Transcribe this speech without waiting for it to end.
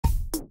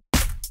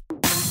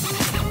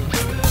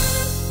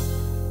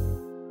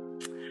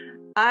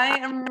I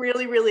am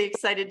really, really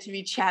excited to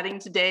be chatting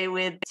today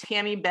with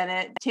Tammie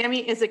Bennett.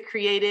 Tammie is a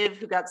creative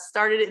who got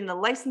started in the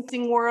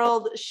licensing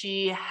world.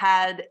 She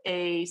had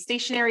a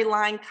stationery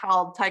line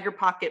called Tiger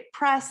Pocket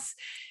Press,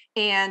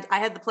 and I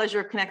had the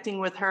pleasure of connecting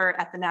with her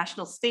at the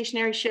National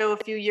Stationery Show a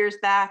few years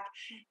back.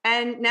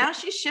 And now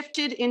she's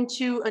shifted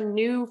into a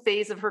new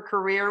phase of her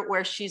career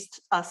where she's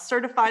a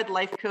certified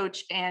life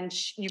coach. And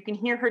you can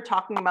hear her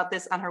talking about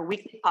this on her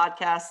weekly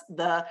podcast,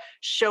 the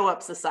Show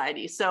Up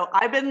Society. So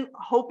I've been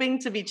hoping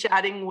to be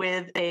chatting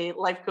with a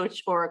life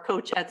coach or a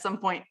coach at some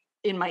point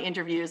in my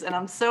interviews. And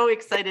I'm so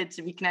excited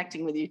to be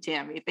connecting with you,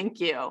 Tammie. Thank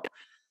you.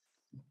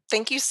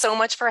 Thank you so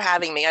much for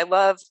having me. I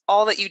love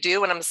all that you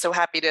do, and I'm so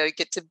happy to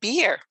get to be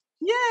here.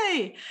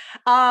 Yay.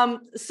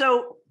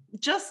 So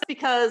just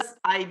because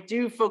I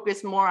do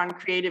focus more on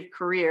creative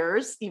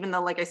careers, even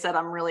though, like I said,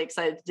 I'm really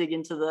excited to dig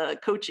into the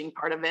coaching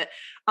part of it.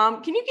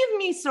 Can you give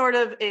me sort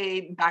of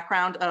a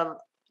background of,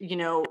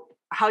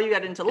 how you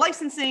got into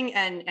licensing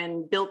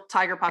and built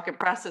Tiger Pocket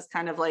Press as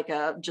kind of like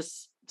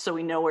just so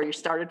we know where you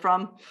started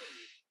from?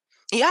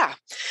 Yeah.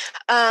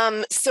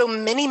 So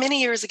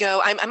many years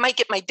ago, I might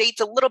get my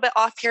dates a little bit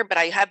off here, but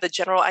I have the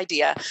general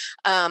idea.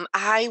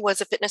 I was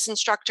a fitness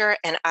instructor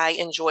and I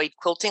enjoyed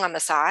quilting on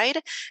the side.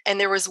 And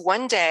there was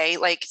one day,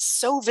 like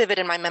so vivid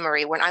in my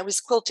memory, when I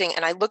was quilting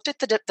and I looked at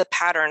the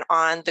pattern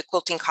on the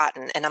quilting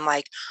cotton and I'm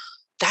like,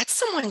 that's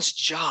someone's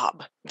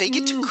job. They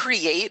get to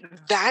create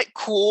that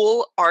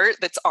cool art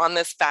that's on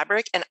this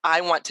fabric. And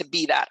I want to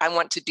be that. I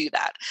want to do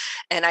that.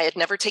 And I had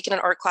never taken an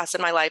art class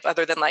in my life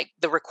other than like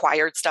the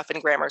required stuff in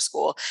grammar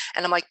school.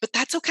 And I'm like, but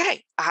that's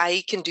okay.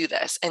 I can do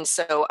this. And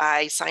so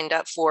I signed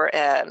up for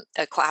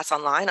a class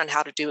online on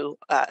how to do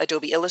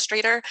Adobe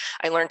Illustrator.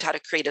 I learned how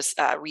to create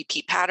a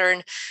repeat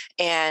pattern.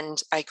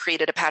 And I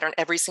created a pattern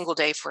every single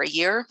day for a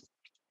year.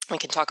 We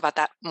can talk about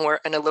that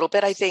more in a little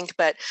bit, I think.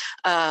 But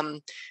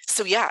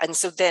so yeah. And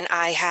so then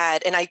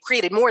I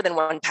created more than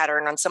one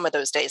pattern on some of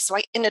those days. So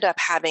I ended up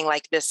having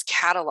like this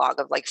catalog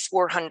of like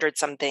 400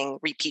 something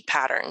repeat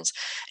patterns.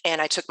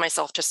 And I took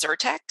myself to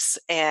Surtex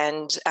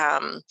and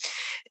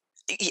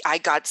I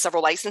got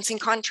several licensing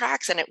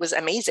contracts and it was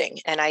amazing.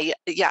 And I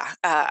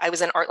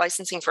was in art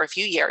licensing for a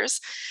few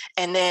years.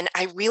 And then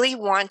I really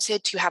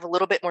wanted to have a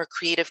little bit more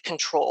creative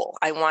control.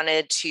 I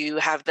wanted to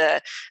have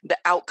the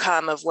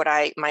outcome of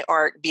my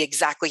art be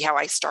exactly how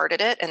I started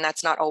it. And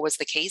that's not always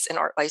the case in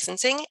art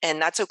licensing. And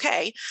that's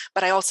okay.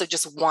 But I also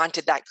just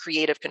wanted that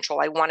creative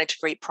control. I wanted to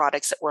create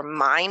products that were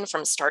mine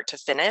from start to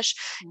finish,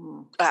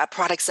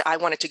 products that I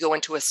wanted to go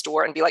into a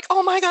store and be like,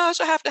 oh my gosh,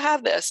 I have to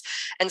have this.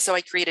 And so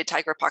I created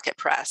Tiger Pocket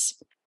Press.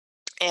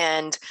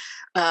 And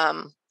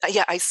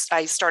I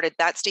started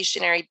that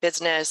stationery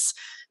business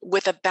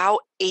with about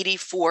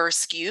 84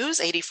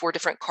 SKUs, 84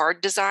 different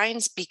card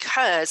designs,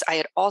 because I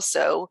had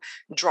also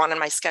drawn in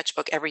my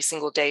sketchbook every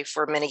single day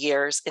for many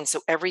years. And so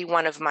every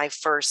one of my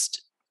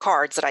first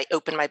cards that I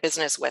opened my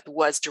business with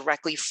was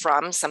directly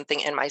from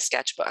something in my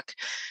sketchbook.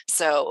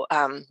 So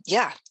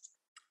yeah.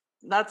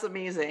 That's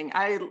amazing.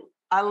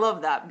 I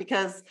love that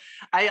because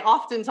I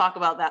often talk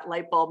about that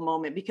light bulb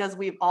moment because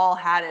we've all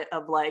had it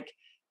of like,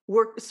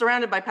 we're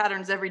surrounded by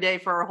patterns every day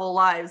for our whole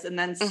lives. And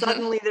then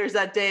suddenly there's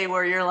that day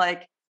where you're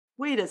like,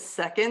 wait a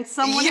second,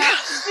 someone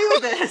has to do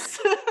this.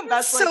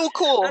 That's so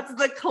cool. That's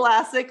the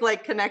classic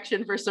like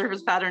connection for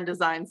surface pattern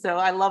design. So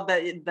I love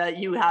that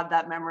you have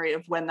that memory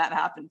of when that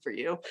happened for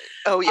you.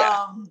 Oh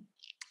yeah.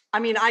 I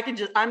mean,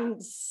 I'm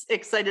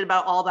excited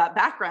about all that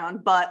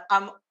background, but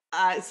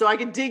so I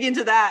could dig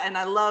into that. And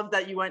I love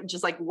that you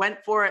went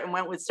for it and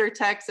went with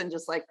Surtex and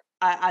just like,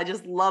 I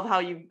just love how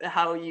you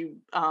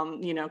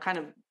kind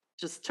of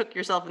just took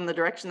yourself in the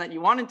direction that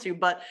you wanted to.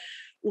 But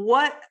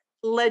what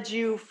led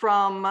you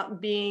from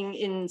being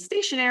in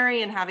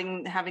stationery and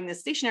having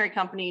this stationery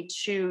company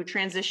to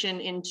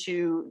transition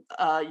into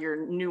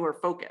your newer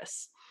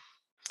focus?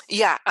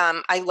 Yeah,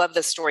 I love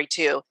this story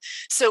too.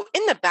 So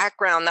in the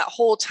background, that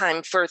whole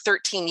time for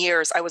 13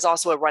 years, I was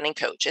also a running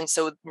coach. And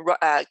so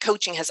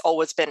coaching has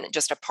always been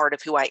just a part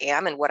of who I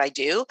am and what I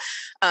do.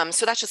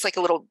 So that's just like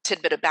a little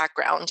tidbit of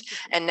background.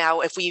 And now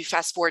if we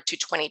fast forward to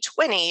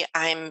 2020,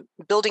 I'm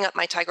building up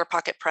my Tiger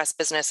Pocket Press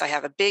business. I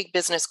have a big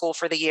business goal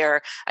for the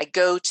year. I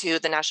go to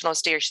the National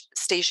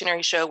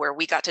Stationery Show where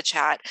we got to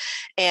chat,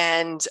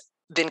 and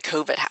then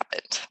COVID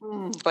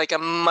happened. Like a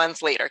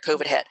month later,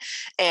 COVID hit.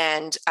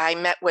 And I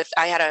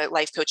had a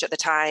life coach at the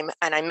time,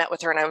 and I met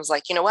with her and I was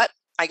like, you know what?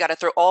 I got to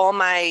throw all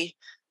my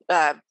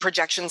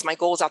projections, my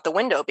goals out the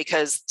window,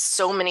 because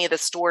so many of the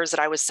stores that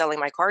I was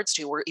selling my cards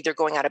to were either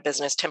going out of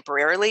business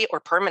temporarily or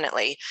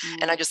permanently.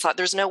 And I just thought,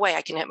 there's no way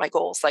I can hit my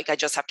goals. Like I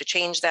just have to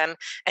change them.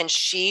 And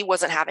she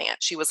wasn't having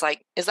it. She was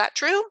like, is that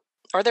true?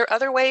 Are there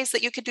other ways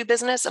that you could do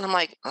business? And I'm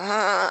like,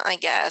 I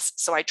guess.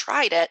 So I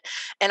tried it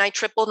and I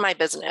tripled my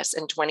business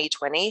in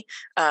 2020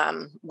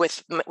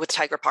 with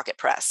Tiger Pocket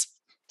Press.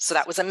 So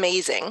that was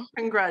amazing.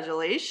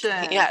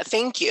 Congratulations. Yeah,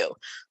 thank you.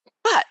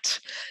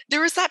 But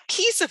there was that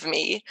piece of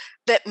me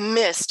that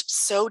missed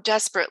so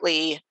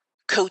desperately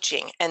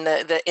coaching and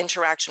the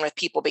interaction with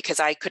people, because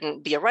I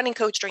couldn't be a running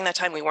coach during that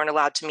time. We weren't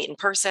allowed to meet in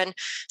person.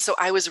 So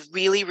I was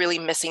really, really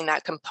missing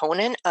that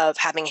component of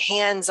having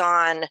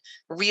hands-on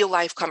real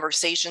life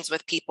conversations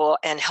with people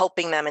and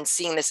helping them and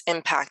seeing this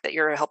impact that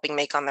you're helping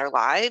make on their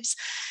lives.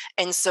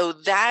 And so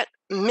that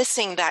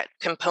missing that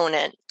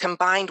component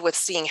combined with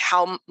seeing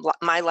how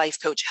my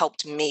life coach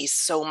helped me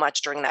so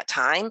much during that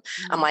time,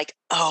 I'm like,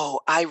 oh,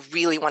 I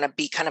really want to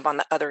be kind of on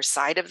the other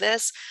side of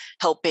this,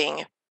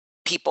 helping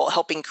people,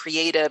 helping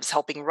creatives,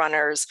 helping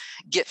runners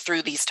get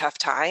through these tough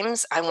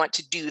times. I want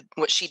to do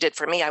what she did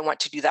for me. I want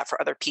to do that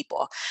for other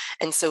people.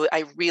 And so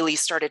I really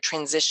started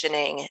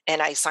transitioning,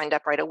 and I signed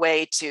up right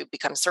away to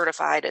become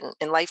certified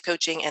in life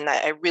coaching. And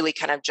I really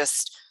kind of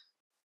just,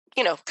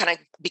 kind of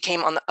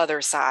became on the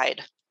other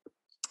side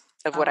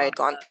of what I had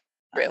gone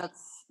through.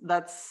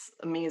 That's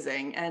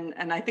amazing.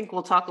 And I think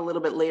we'll talk a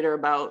little bit later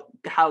about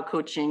how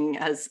coaching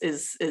is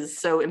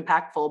so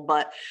impactful,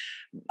 but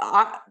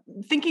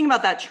thinking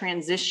about that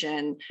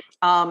transition,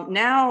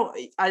 now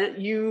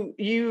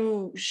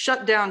you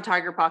shut down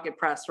Tiger Pocket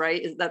Press,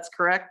 right? That's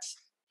correct?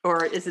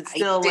 Or is it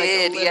still I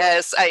did,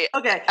 yes. I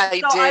did.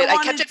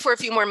 I kept it for a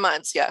few more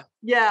months. Yeah.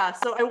 Yeah.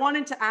 So I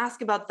wanted to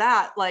ask about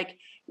that. Like,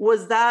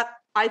 was that,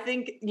 I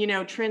think,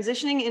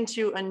 transitioning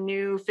into a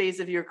new phase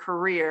of your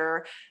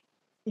career,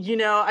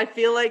 I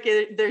feel like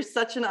there's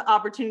such an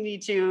opportunity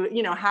to,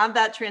 have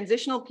that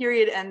transitional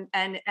period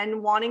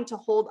and wanting to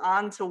hold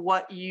on to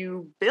what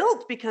you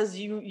built, because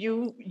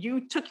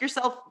you took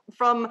yourself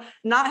from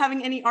not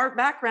having any art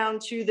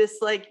background to this,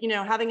 like,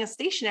 having a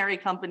stationery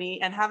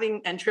company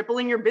and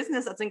tripling your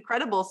business. That's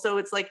incredible. So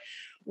it's like,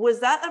 was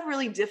that a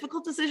really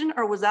difficult decision,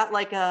 or was that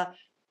like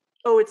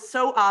oh, it's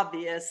so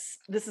obvious,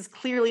 this is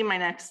clearly my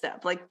next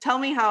step? Like, tell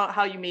me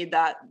how you made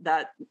that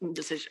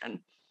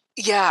decision.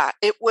 Yeah,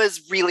 it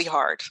was really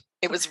hard.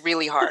 It was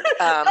really hard.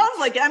 Sounds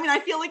like it. I mean, I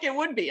feel like it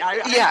would be.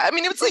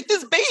 It was like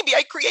this baby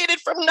I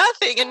created from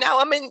nothing. And now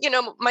I'm in,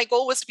 my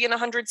goal was to be in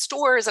 100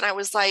 stores, and I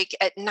was like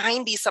at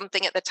 90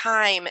 something at the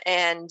time.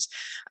 And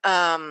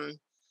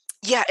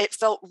it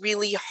felt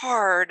really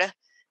hard.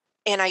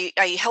 And I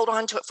held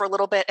on to it for a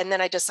little bit. And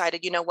then I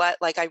decided, you know what,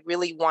 like, I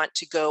really want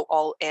to go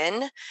all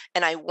in,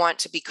 and I want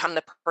to become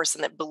the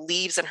person that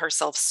believes in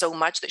herself so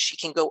much that she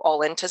can go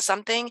all into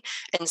something.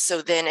 And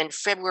so then in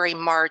February,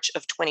 March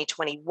of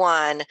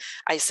 2021,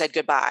 I said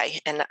goodbye.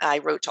 And I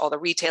wrote to all the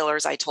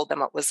retailers. I told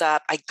them what was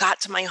up. I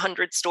got to my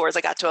 100 stores.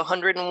 I got to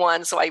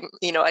 101. So I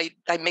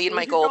made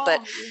my goal.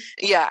 But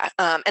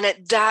and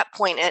at that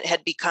point, it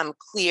had become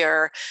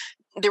clear.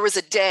 There was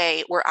a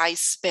day where I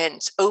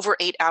spent over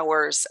 8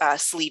 hours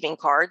sleeving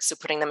cards, so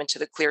putting them into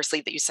the clear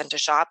sleeve that you send to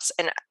shops.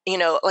 And,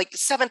 like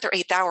 7th or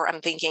 8th hour,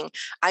 I'm thinking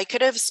I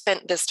could have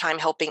spent this time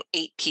helping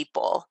 8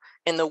 people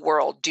in the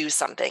world do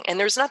something. And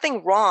there's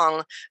nothing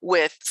wrong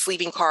with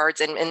sleeving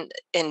cards and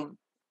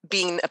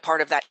being a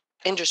part of that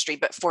industry.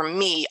 But for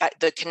me,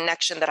 the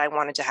connection that I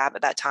wanted to have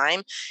at that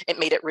time, it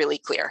made it really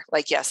clear,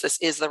 like, yes, this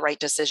is the right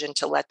decision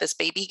to let this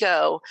baby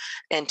go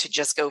and to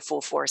just go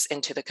full force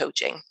into the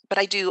coaching. But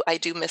I do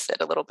miss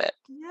it a little bit.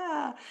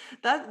 Yeah,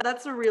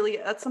 that's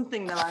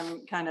something that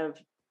I'm kind of,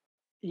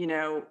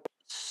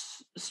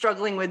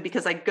 struggling with,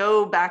 because I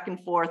go back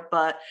and forth,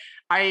 but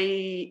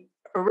I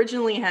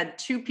originally had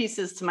 2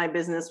 pieces to my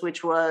business,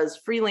 which was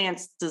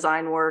freelance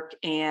design work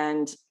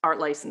and art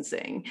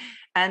licensing.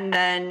 And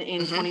then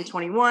in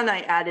 2021,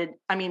 I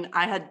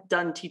had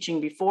done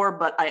teaching before,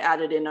 but I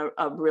added in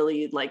a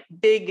really like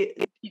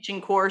big teaching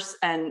course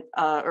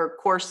or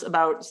course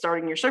about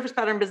starting your surface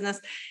pattern business.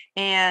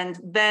 And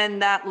then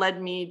that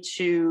led me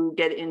to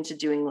get into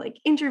doing like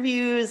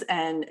interviews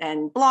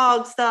and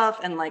blog stuff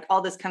and like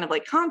all this kind of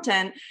like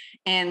content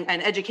and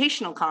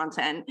educational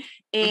content.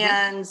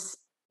 And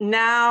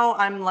now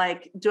I'm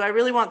like, do I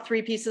really want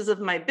 3 pieces of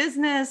my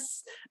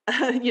business?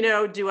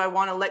 Do I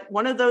want to let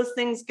one of those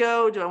things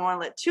go? Do I want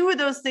to let 2 of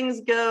those things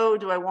go?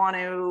 Do I want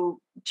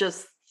to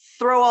just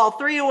throw all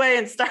 3 away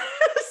and start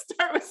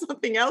with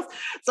something else?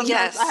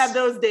 Sometimes I have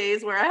those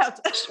days where I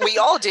have to. We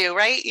all do,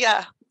 right?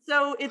 Yeah.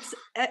 So it's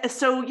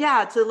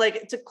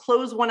to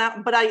close one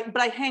out, but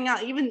I hang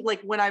out even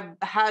like when I've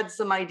had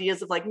some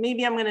ideas of like,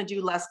 maybe I'm going to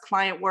do less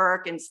client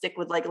work and stick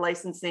with like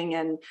licensing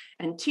and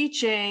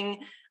teaching.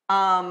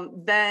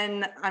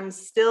 Then I'm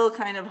still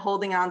kind of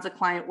holding on to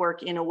client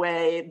work in a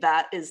way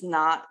that is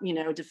not,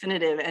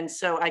 definitive. And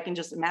so I can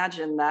just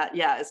imagine that,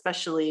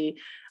 especially,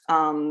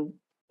 when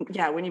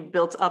you've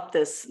built up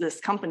this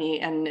company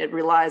and it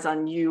relies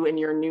on you and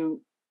your new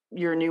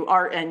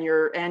art and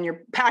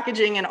your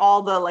packaging and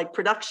all the like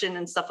production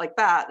and stuff like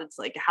that. It's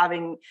like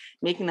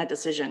making that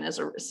decision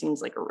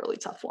seems like a really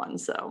tough one.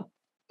 So,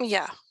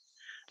 yeah.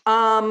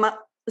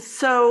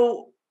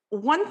 So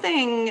one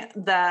thing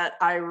that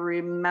I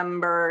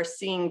remember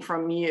seeing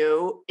from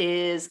you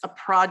is a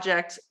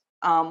project,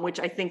 which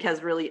I think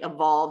has really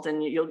evolved,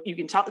 and you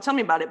can tell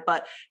me about it,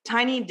 but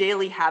Tiny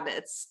Daily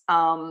Habits.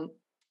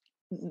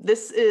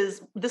 This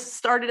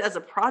started as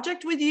a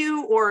project with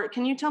you, or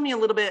can you tell me a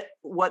little bit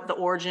what the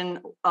origin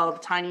of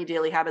Tiny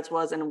Daily Habits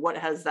was and what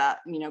has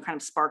that, kind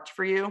of sparked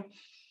for you?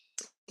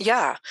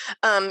 Yeah.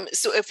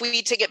 So if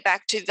we take it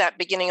back to that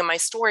beginning of my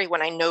story,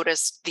 when I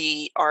noticed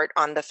the art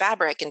on the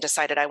fabric and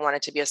decided I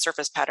wanted to be a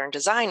surface pattern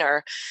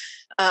designer,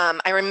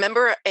 I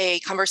remember a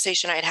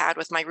conversation I had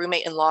with my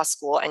roommate in law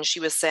school, and she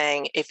was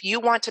saying, if you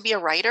want to be a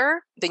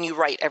writer, then you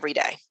write every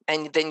day,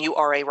 and then you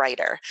are a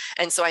writer.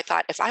 And so I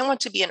thought, if I want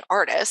to be an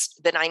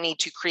artist, then I need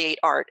to create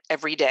art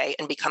every day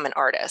and become an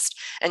artist.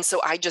 And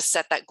so I just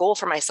set that goal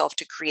for myself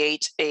to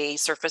create a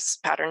surface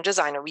pattern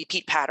design, a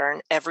repeat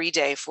pattern every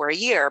day for a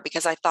year,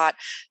 because I thought,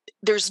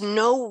 there's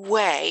no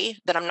way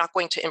that I'm not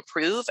going to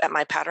improve at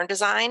my pattern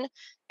design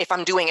if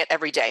I'm doing it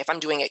every day, if I'm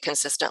doing it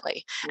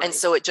consistently. Right. And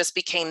so it just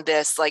became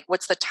this, like,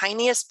 what's the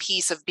tiniest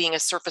piece of being a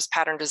surface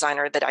pattern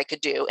designer that I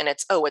could do? And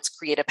it's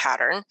create a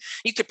pattern.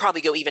 You could probably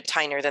go even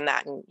tinier than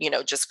that and,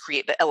 just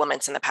create the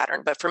elements in the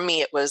pattern. But for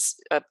me, it was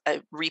a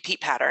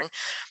repeat pattern.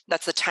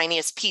 That's the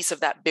tiniest piece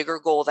of that bigger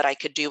goal that I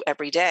could do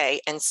every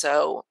day. And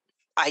so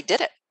I did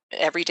it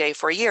every day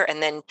for a year.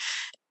 And then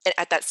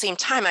at that same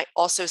time, I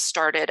also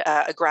started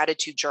a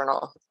gratitude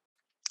journal.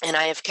 And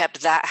I have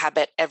kept that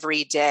habit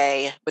every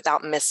day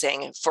without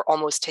missing for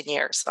almost 10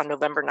 years. On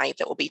November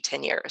 9th, it will be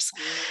 10 years.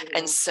 Mm-hmm.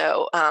 And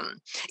so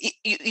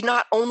you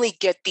not only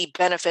get the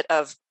benefit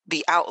of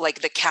the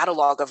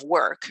catalog of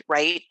work,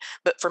 right?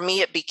 But for me,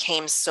 it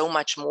became so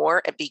much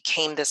more. It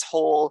became this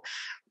whole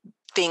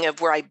thing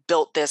of where I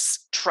built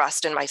this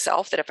trust in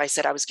myself that if I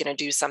said I was going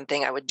to do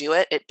something, I would do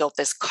it. It built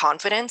this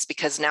confidence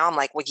because now I'm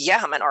like, well, yeah,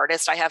 I'm an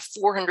artist. I have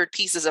 400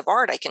 pieces of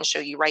art I can show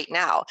you right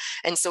now.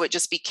 And so it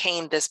just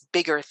became this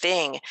bigger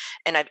thing.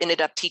 And I've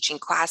ended up teaching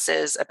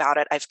classes about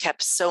it. I've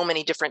kept so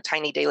many different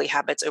tiny daily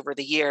habits over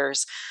the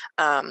years.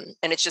 And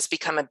it's just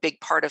become a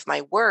big part of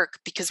my work,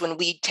 because when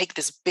we take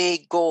this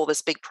big goal,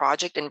 this big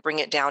project, and bring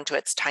it down to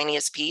its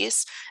tiniest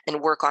piece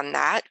and work on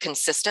that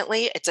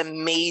consistently, it's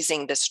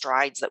amazing the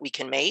strides that we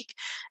can make.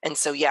 And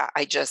so, yeah,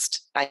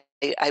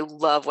 I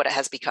love what it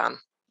has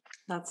become.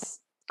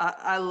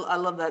 I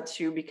love that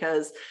too,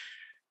 because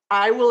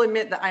I will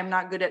admit that I'm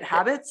not good at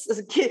habits.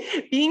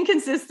 Being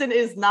consistent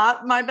is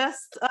not my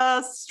best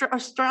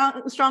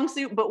strong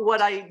suit, but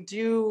what I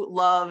do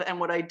love and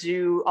what I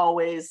do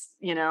always,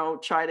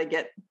 try to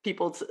get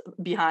people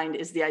behind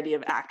is the idea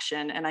of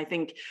action. And I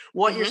think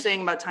what you're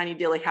saying about tiny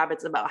daily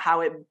habits, about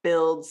how it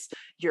builds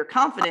your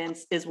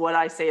confidence, is what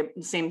I say,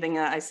 the same thing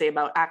that I say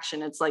about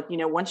action. It's like,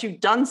 once you've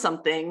done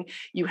something,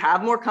 you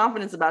have more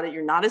confidence about it.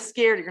 You're not as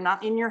scared. You're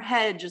not in your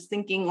head just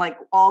thinking like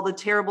all the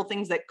terrible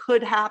things that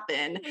could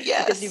happen.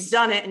 Yes. Because you've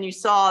done it and you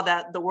saw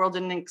that the world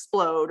didn't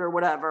explode or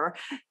whatever.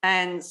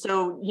 And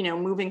so,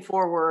 moving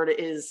forward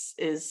is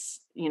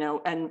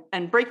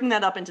and breaking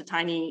that up into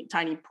tiny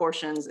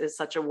portions is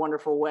such a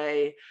wonderful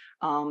way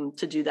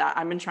to do that.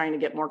 I've been trying to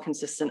get more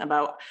consistent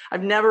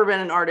I've never been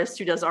an artist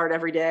who does art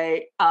every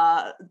day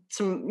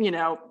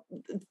to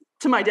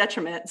my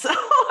detriment. So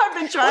I've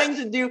been trying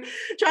to do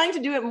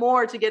it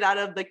more to get out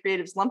of the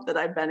creative slump that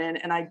I've been in.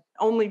 And I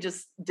only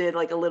just did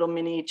like a little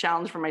mini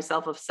challenge for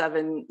myself of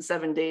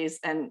seven days.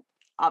 And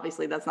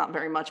obviously that's not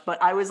very much,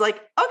 but I was like,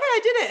 okay, I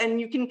did it.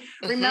 And you can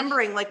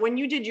remembering like when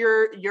you did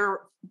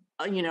your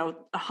a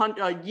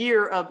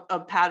year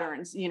of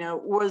patterns,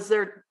 was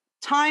there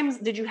times,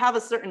 did you have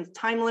a certain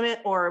time limit,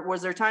 or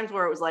was there times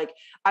where it was like,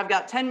 I've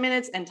got 10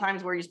 minutes and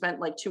times where you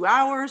spent like 2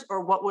 hours,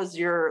 or what was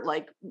your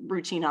like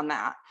routine on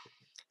that?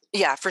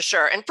 Yeah, for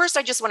sure. And first,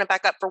 I just want to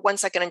back up for 1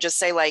 second and just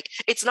say, like,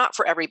 it's not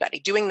for everybody.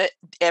 Doing the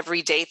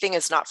everyday thing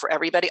is not for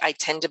everybody. I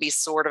tend to be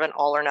sort of an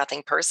all or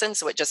nothing person,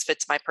 so it just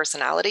fits my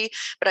personality.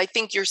 But I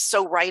think you're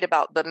so right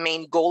about the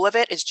main goal of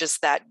it is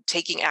just that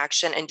taking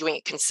action and doing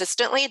it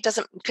consistently.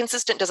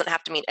 Consistent doesn't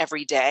have to mean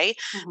every day,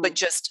 but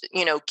just,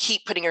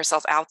 keep putting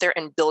yourself out there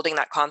and building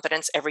that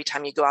confidence every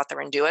time you go out there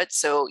and do it.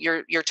 So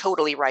you're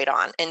totally right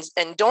on.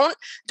 And don't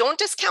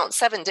discount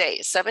 7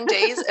 days. 7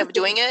 days of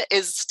doing it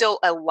is still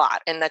a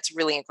lot, and that's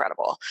really incredible.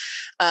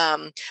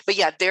 But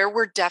yeah, there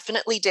were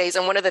definitely days.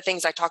 And one of the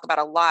things I talk about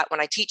a lot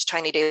when I teach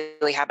tiny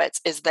daily habits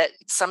is that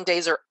some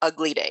days are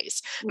ugly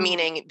days,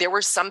 meaning there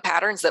were some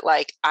patterns that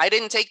like, I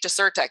didn't take to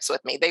Surtex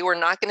with me. They were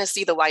not going to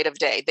see the light of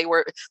day. They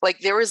were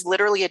like, there was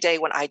literally a day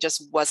when I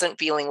just wasn't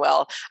feeling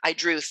well. I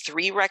drew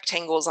 3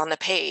 rectangles on the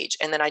page,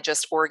 and then I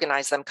just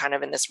organized them kind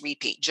of in this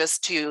repeat,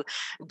 just to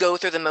go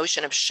through the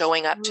motion of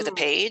showing up to the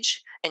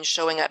page and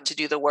showing up to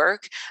do the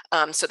work.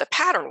 So the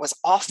pattern was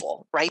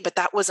awful, right? But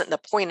that wasn't the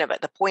point of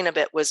it. The point of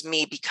it was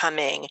me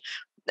becoming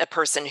a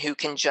person who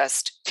can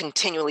just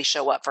continually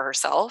show up for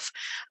herself.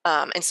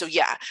 And so,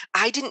 yeah,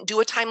 I didn't do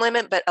a time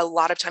limit, but a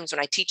lot of times when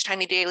I teach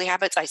tiny daily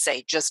habits, I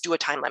say, just do a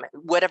time limit,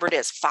 whatever it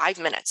is, 5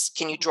 minutes.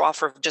 Can you draw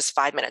for just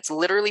 5 minutes?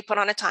 Literally put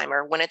on a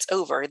timer. When it's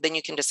over, then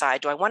you can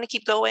decide, do I want to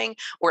keep going,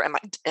 or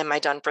am I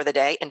done for the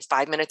day? And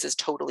 5 minutes is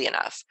totally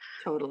enough.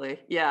 Totally.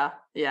 Yeah.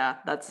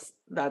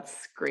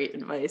 That's great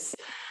advice.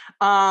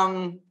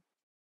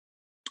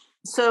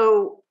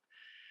 So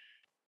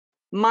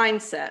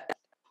mindset,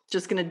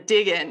 just going to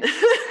dig in.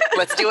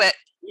 Let's do it.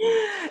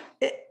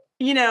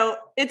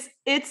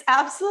 It's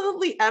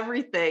absolutely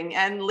everything.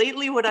 And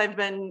lately what I've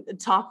been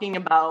talking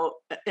about,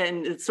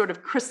 and it's sort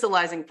of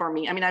crystallizing for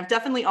me, I mean, I've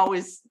definitely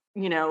always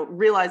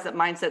realize that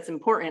mindset's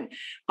important,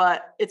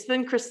 but it's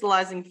been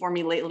crystallizing for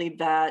me lately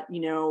that,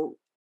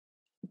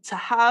 to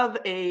have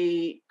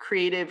a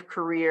creative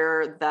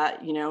career that,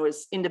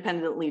 is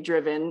independently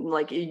driven,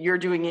 like you're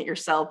doing it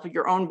yourself,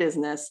 your own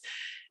business,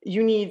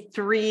 you need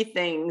three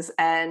things.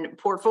 And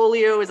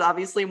portfolio is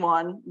obviously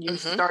one. You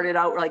started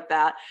out like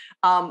that.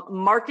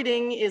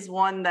 Marketing is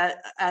one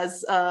that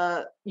as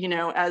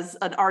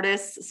an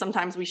artist,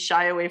 sometimes we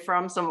shy away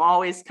from. So I'm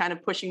always kind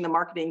of pushing the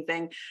marketing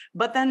thing.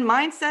 But then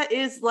mindset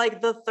is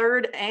like the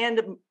third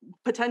and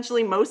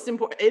potentially most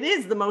important. It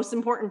is the most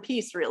important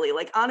piece, really.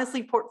 Like,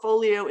 honestly,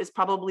 portfolio is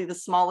probably the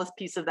smallest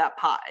piece of that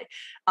pie,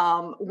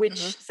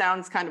 which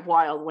sounds kind of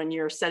wild when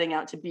you're setting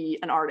out to be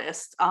an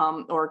artist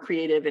or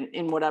creative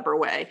in whatever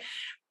way.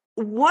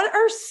 What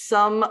are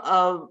some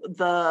of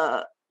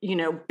the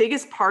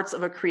biggest parts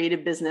of a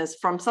creative business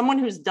from someone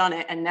who's done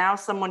it and now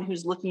someone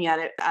who's looking at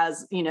it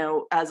as,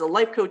 as a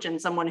life coach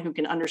and someone who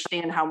can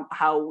understand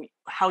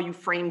how you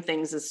frame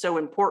things is so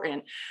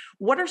important?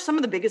 What are some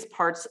of the biggest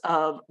parts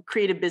of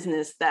creative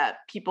business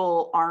that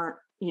people aren't,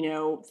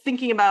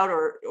 thinking about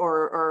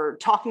or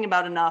talking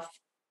about enough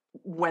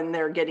when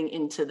they're getting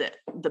into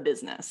the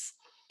business?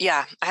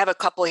 Yeah, I have a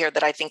couple here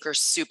that I think are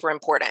super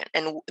important.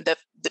 And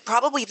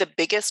probably the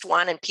biggest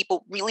one, and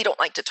people really don't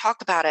like to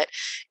talk about it,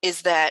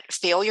 is that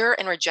failure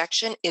and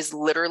rejection is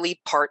literally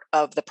part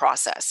of the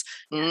process.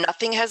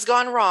 Nothing has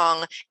gone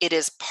wrong. It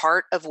is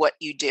part of what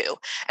you do.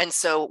 And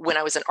so when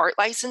I was in art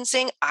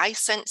licensing, I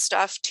sent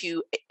stuff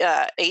to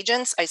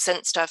agents. I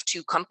sent stuff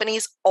to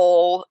companies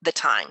all the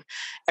time.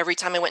 Every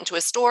time I went into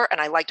a store and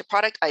I liked a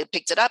product, I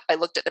picked it up, I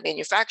looked at the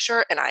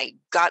manufacturer and I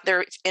got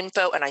their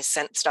info and I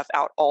sent stuff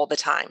out all the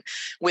time.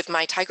 With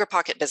my Tiger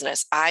Pocket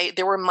business,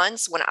 there were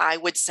months when I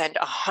would send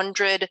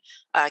 100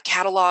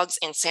 catalogs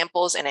and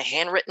samples and a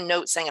handwritten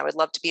note saying I would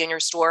love to be in your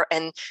store,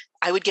 and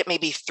I would get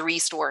maybe 3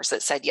 stores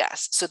that said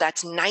yes. So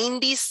that's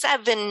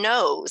 97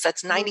 no's.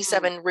 That's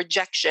 97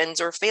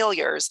 rejections or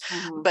failures.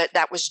 But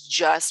that was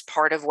just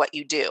part of what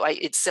you do.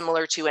 It's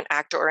similar to an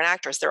actor or an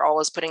actress. They're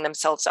always putting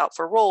themselves out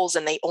for roles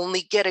and they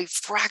only get a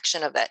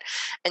fraction of it.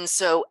 And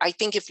so I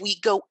think if we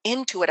go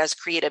into it as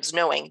creatives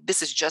knowing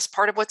this is just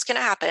part of what's going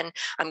to happen,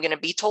 I'm going to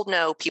be told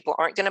no, people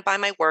aren't going to buy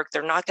my work.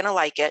 They're not going to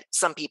like it.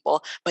 Some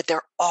people, but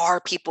there are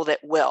people that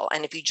will.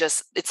 And if you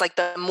it's like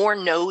the more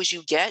no's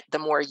you get, the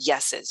more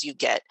yeses you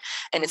get.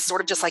 And it's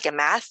sort of just like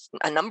a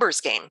numbers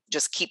game.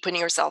 Just keep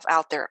putting yourself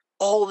out there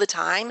all the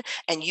time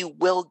and you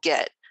will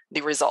get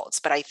the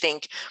results. But I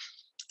think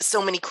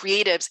so many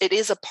creatives, it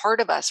is a part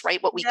of us,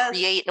 right? What we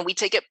create, and we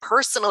take it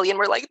personally and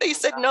we're like, they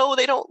said no,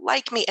 they don't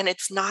like me. And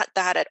it's not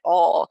that at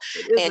all.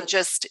 And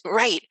just,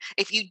 right.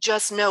 If you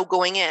just know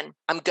going in,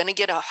 I'm going to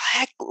get a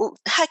heck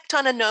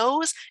ton of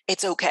no's.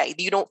 It's okay.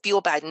 You don't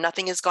feel bad.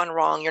 Nothing has gone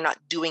wrong. You're not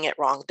doing it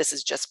wrong. This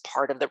is just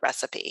part of the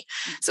recipe.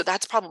 So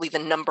that's probably the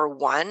number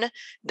one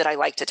that I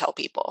like to tell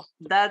people.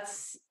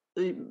 That's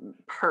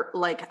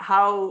like,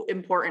 how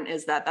important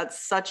is that?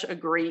 That's such a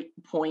great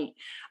point.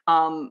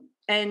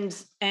 And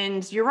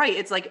you're right.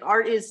 It's like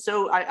art is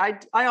so, I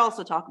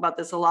also talk about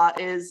this a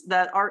lot, is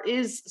that art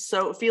is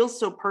so, feels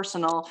so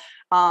personal.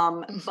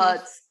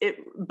 But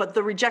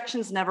the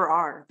rejections never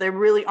are. They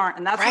really aren't.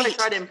 And that's what I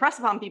try to impress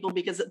upon people,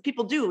 because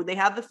people they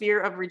have the fear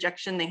of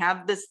rejection. They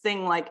have this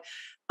thing like,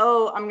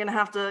 oh, I'm going to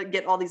have to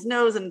get all these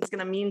no's and it's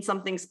going to mean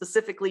something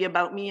specifically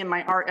about me and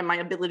my art and my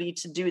ability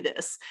to do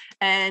this.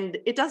 And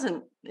it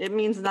doesn't. It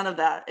means none of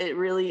that. It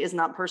really is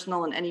not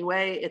personal in any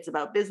way. It's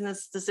about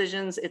business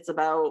decisions. It's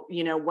about,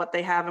 what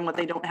they have and what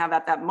they don't have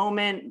at that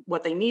moment,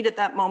 what they need at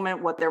that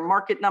moment, what their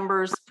market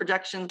numbers,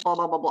 projections, blah,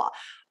 blah, blah, blah.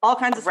 All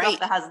kinds of stuff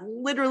that has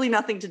literally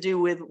nothing to do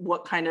with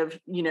what kind of,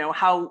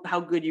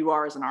 how good you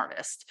are as an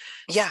artist.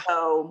 Yeah.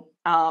 So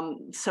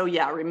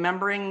yeah,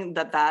 remembering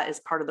that is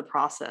part of the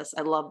process.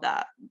 I love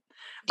that.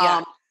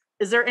 Yeah.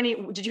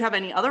 Did you have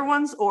any other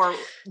ones or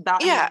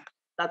that? Yeah.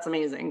 That's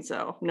amazing.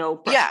 So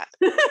no. Yeah.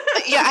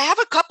 Yeah. I have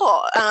a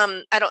couple.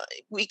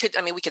 We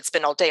could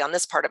spend all day on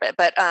this part of it,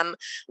 but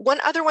one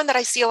other one that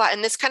I see a lot,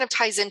 and this kind of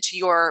ties into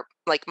your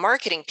like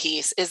marketing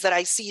piece, is that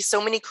I see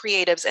so many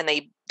creatives and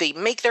they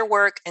make their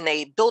work and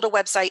they build a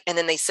website and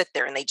then they sit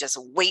there and they just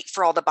wait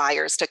for all the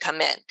buyers to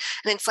come in.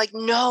 And it's like,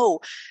 no,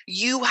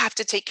 you have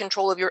to take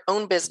control of your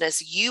own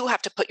business. You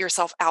have to put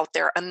yourself out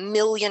there 1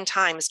 million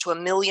times to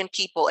 1 million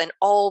people in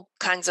all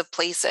kinds of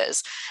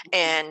places.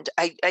 And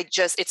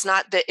it's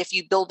not that if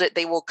you build it,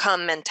 they will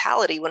come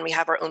mentality when we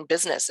have our own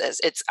businesses.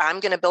 It's, I'm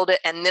going to build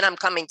it and then I'm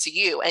coming to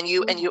you and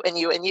you and you and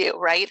you and you,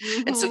 right?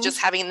 And so just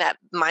having that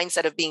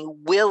mindset of being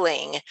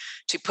willing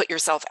to put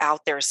yourself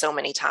out there so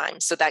many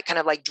times. So that kind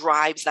of like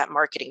drives that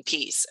marketing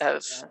piece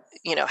of,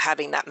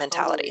 having that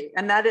mentality. Totally.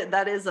 And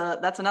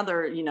that's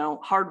another,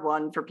 hard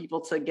one for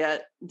people to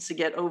get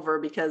over,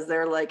 because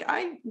they're like,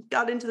 I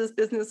got into this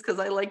business because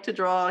I like to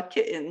draw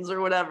kittens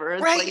or whatever.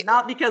 It's like,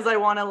 not because I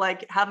want to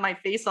like have my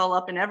face all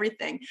up and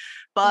everything,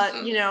 but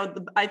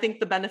I think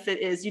the benefit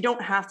is you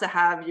don't have to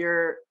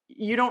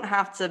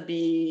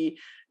be,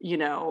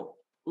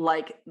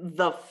 like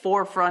the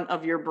forefront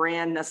of your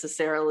brand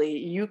necessarily.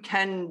 You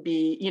can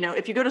be,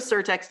 if you go to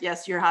Surtex,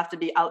 yes, you have to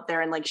be out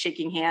there and like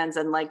shaking hands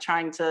and like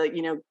trying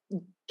to,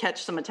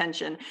 catch some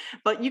attention,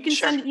 but you can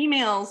send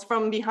emails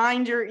from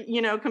behind your,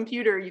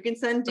 computer. You can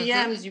send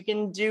DMs, you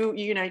can do,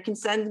 you can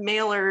send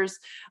mailers.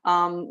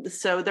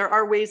 So there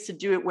are ways to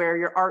do it where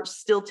your art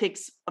still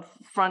takes a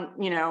front,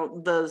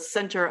 the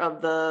center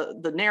of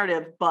the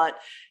narrative, but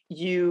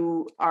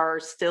you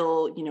are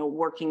still,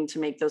 working to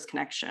make those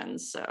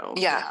connections. So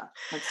yeah.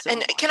 That's so and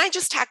important. Can I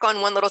just tack on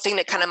one little thing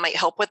that kind of might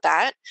help with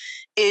that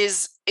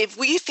is if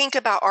we think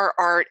about our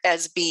art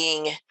as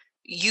being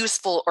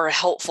useful or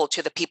helpful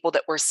to the people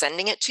that we're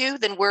sending it to,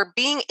 then we're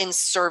being in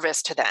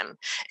service to them.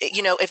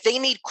 If they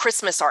need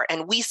Christmas art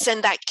and we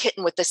send that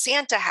kitten with the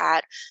Santa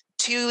hat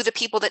to the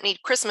people that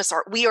need Christmas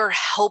art, we are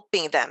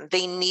helping them.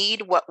 They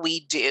need what we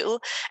do.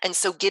 And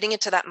so getting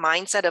into that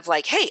mindset of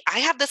like, hey, I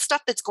have this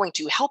stuff that's going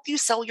to help you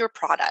sell your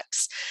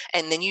products.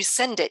 And then you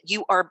send it,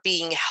 you are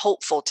being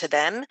helpful to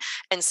them.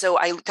 And so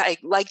I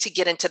like to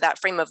get into that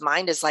frame of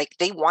mind is like,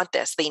 they want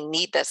this, they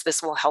need this,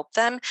 this will help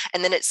them.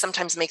 And then it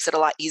sometimes makes it a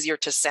lot easier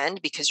to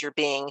send because you're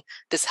being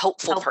this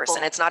helpful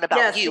person. It's not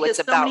about you, it's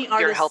about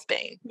you're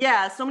helping.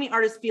 Yeah. So many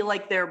artists feel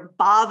like they're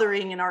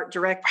bothering an art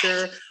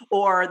director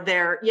or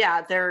they're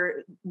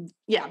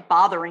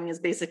bothering is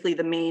basically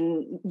the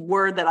main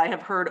word that I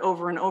have heard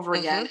over and over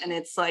again. And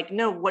it's like,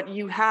 no, what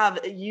you have,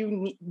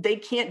 they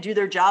can't do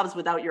their jobs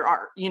without your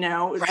art,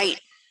 Right.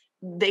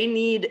 They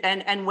need,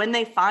 and when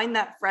they find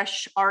that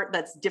fresh art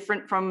that's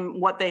different from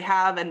what they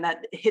have and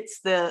that hits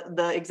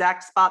the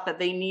exact spot that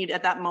they need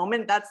at that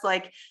moment, that's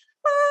like,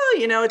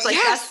 it's like,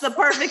 that's the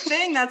perfect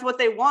thing. That's what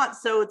they want.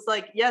 So it's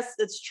like, yes,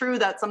 it's true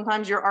that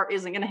sometimes your art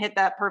isn't going to hit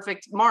that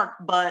perfect mark,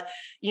 but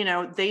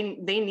they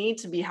need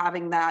to be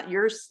having that.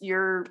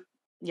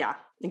 Yeah,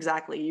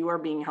 exactly. You are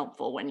being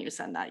helpful when you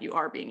send that. You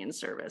are being in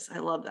service. I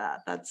love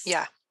that.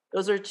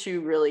 Those are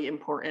two really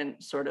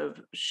important sort of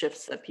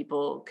shifts that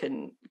people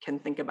can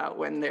think about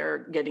when they're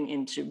getting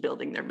into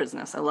building their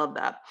business. I love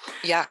that.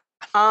 Yeah.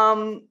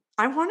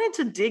 I wanted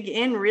to dig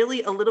in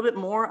really a little bit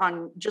more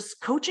on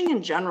just coaching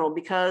in general,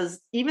 because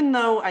even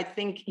though I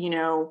think,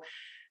 now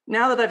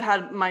that I've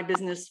had my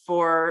business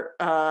for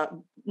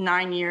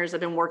 9 years, I've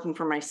been working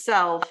for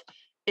myself,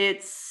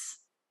 it's,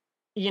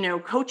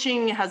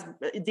 coaching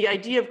the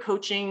idea of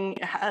coaching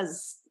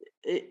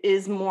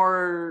is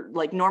more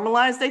like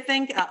normalized. I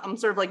think I'm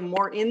sort of like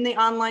more in the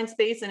online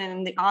space, and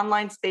in the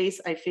online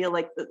space, I feel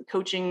like the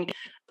coaching,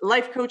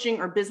 life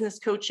coaching or business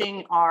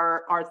coaching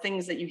are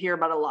things that you hear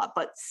about a lot,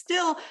 but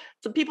still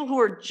to people who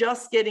are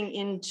just getting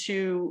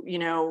into,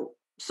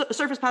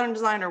 surface pattern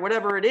design or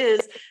whatever it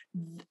is,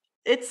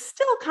 it's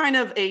still kind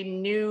of a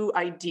new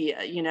idea,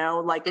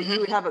 like you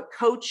would have a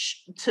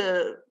coach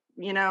to,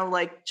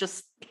 like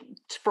just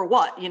for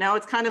what,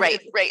 it's kind of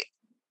right.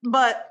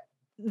 But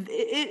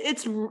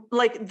it's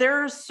like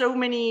there are so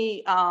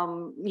many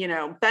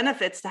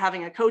benefits to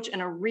having a coach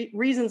and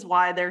reasons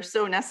why they're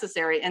so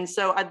necessary. And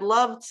so I'd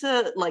love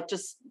to like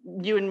just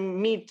you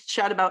and me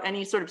chat about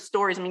any sort of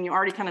stories. I mean, you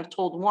already kind of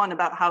told one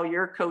about how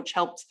your coach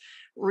helped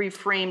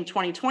reframe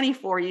 2020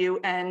 for you,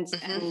 and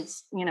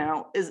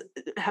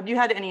have you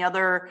had any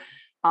other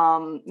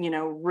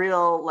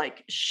real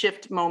like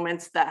shift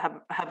moments that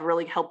have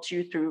really helped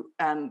you through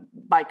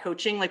by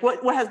coaching? Like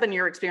what has been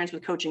your experience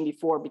with coaching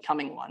before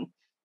becoming one?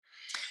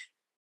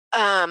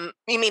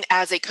 You mean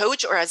as a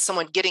coach or as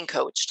someone getting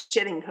coached?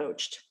 Getting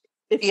coached.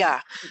 If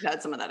you've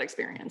had some of that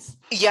experience.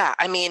 Yeah.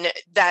 I mean,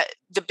 that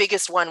the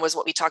biggest one was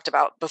what we talked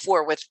about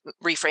before with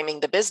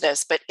reframing the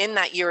business. But in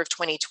that year of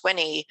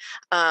 2020,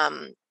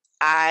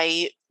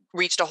 I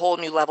reached a whole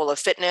new level of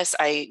fitness.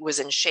 I was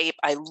in shape.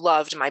 I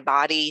loved my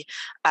body.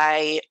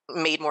 I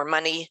made more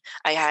money.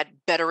 I had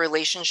better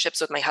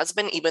relationships with my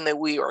husband, even though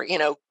we were,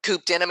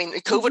 cooped in. I mean,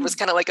 COVID was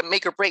kind of like a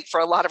make or break for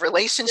a lot of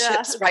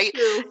relationships, right?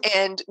 True.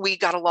 And we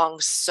got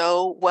along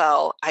so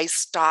well. I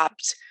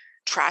stopped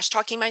trash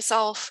talking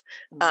myself,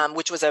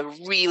 which was a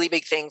really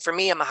big thing for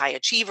me. I'm a high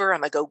achiever.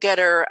 I'm a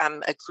go-getter.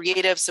 I'm a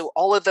creative. So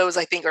all of those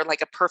I think are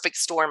like a perfect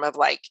storm of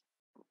like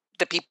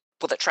the people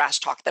that trash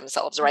talk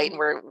themselves, right? And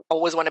we're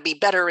always want to be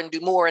better and do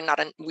more, and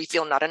we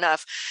feel not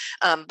enough.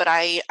 But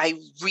I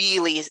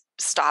really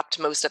stopped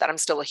most of that. I'm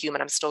still a human.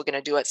 I'm still going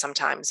to do it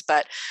sometimes.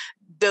 But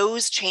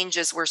those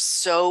changes were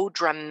so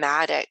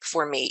dramatic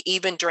for me,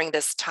 even during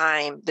this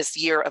time, this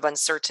year of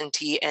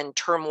uncertainty and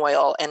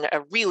turmoil, and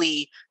a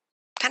really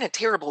kind of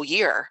terrible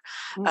year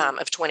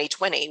of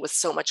 2020 with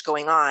so much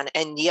going on.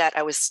 And yet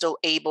I was still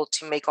able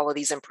to make all of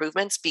these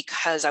improvements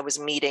because I was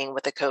meeting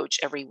with a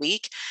coach every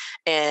week.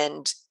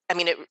 And I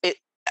mean,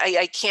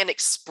 I can't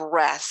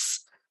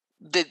express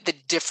the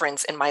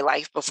difference in my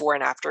life before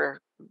and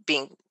after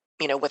being,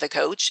 with a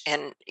coach.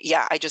 And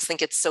I just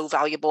think it's so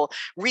valuable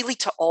really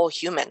to all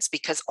humans,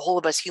 because all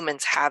of us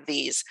humans have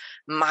these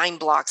mind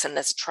blocks and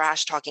this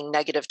trash talking,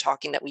 negative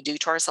talking that we do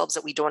to ourselves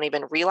that we don't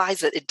even realize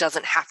that it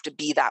doesn't have to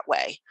be that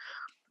way.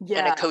 Yeah.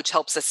 And a coach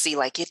helps us see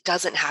like, it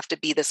doesn't have to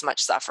be this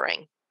much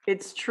suffering.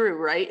 It's true,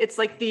 right? It's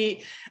like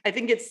I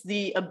think it's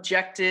the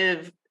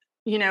objective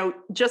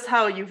just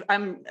how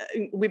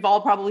we've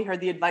all probably heard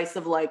the advice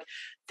of like,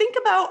 think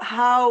about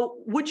how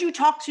would you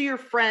talk to your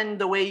friend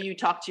the way you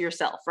talk to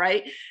yourself,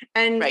 right?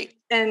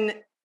 And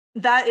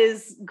that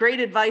is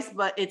great advice,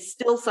 but it's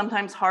still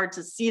sometimes hard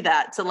to see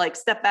that, to like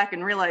step back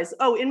and realize,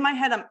 oh, in my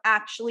head, I'm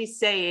actually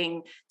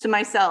saying to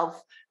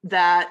myself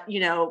that,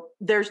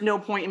 there's no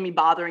point in me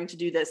bothering to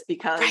do this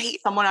because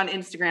someone on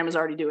Instagram is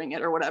already doing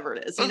it or whatever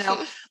it is,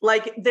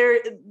 like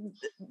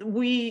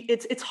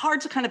it's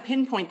hard to kind of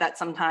pinpoint that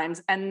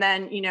sometimes. And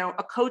then,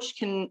 a coach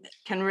can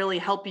really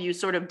help you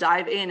sort of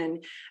dive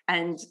in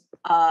and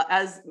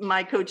as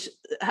my coach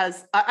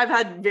I've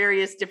had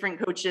various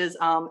different coaches,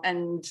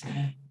 and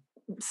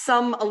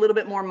some a little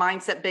bit more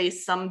mindset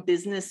based, some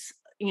business,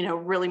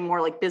 really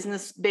more like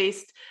business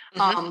based.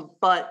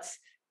 But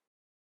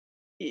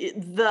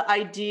the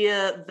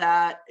idea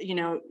that,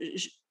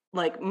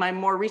 like my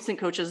more recent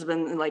coach has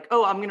been like,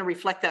 oh, I'm going to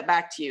reflect that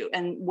back to you.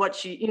 And what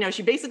she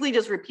basically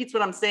just repeats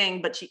what I'm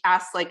saying, but she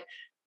asks like,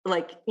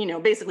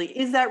 basically,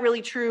 is that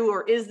really true?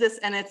 Or is this,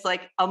 and it's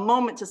like a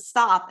moment to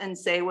stop and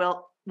say,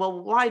 well,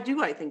 why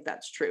do I think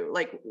that's true?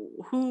 Like,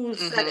 who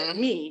said it?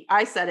 Me.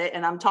 I said it,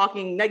 and I'm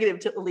talking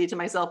negatively to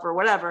myself or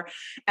whatever.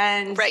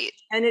 And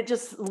and it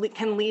just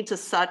can lead to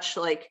such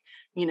like,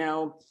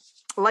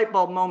 light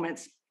bulb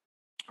moments.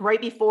 Right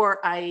before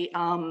I,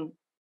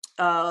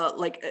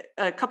 like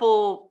a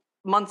couple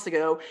months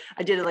ago,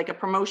 I did like a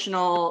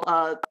promotional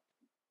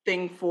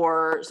thing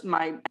for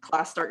my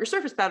class, Start Your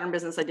Surface Pattern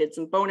Business. I did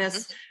some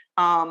bonus,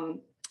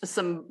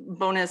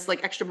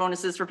 like extra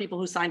bonuses for people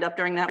who signed up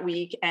during that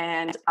week.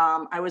 And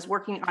I was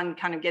working on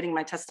kind of getting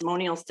my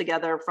testimonials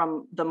together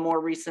from the more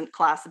recent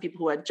class, the people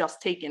who had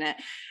just taken it.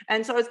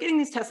 And so I was getting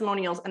these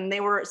testimonials, and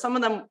some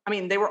of them,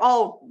 they were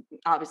all,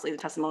 obviously the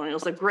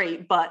testimonials are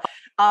great, but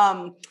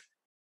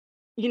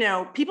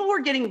people were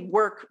getting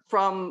work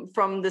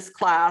from this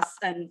class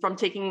and from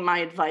taking my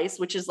advice,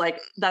 which is like,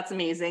 that's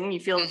amazing. You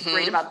feel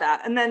great about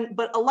that. And then,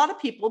 but a lot of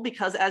people,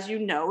 because as you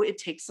know, it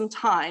takes some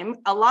time.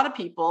 A lot of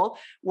people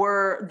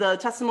the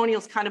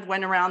testimonials kind of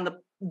went around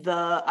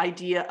the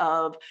idea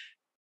of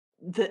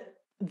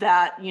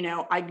that,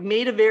 I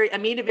made it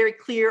very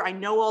clear. I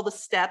know all the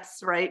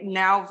steps, right?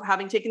 Now,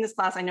 having taken this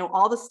class, I know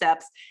all the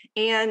steps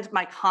and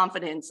my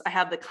confidence. I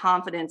have the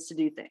confidence to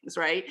do things,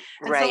 right?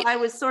 And so I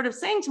was sort of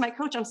saying to my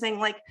coach, I'm saying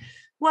like,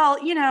 well,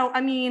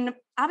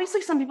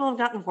 obviously some people have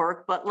gotten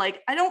work, but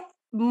like,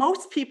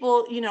 most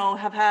people,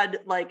 have had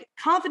like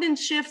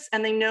confidence shifts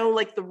and they know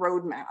like the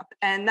roadmap.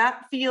 And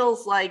that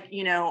feels like,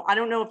 I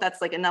don't know if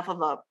that's like enough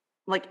of a,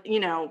 like,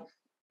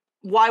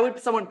 why would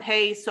someone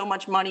pay so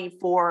much money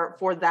for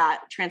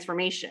that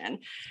transformation?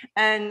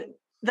 And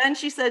then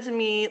she said to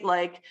me,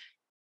 like,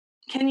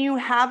 can you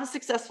have a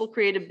successful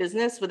creative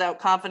business without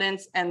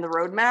confidence and the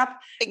roadmap?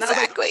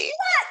 Exactly.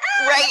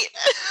 Right.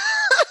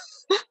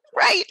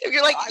 Right.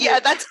 You're like,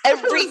 that's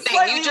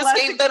everything. You just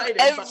gave them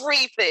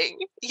everything.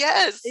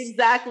 Yes.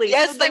 Exactly.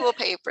 Yes, so they will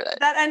pay for that.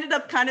 That ended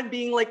up kind of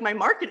being like my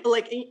market.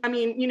 Like,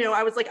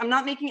 I was like, I'm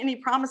not making any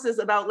promises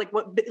about like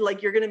what,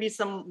 like you're going to be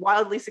some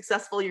wildly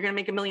successful, you're going to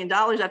make $1 million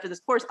after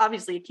this course.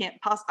 Obviously it can't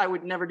I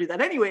would never do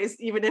that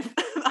anyways, even if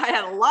I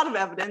had a lot of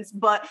evidence,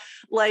 but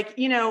like,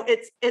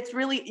 it's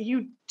really,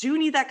 you do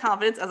need that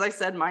confidence. As I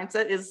said,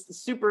 mindset is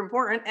super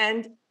important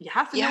and you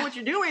have to know what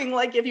you're doing.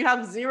 Like if you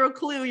have zero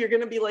clue, you're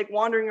going to be like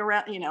wandering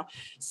around,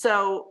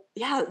 So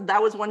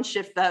that was one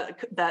shift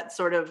that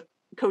sort of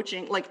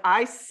coaching, like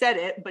I said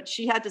it, but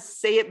she had to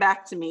say it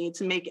back to me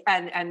to make,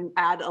 and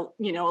add a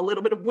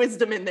little bit of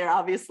wisdom in there,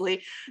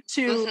 obviously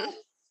to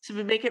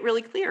make it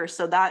really clear.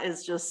 So that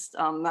is just,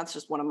 that's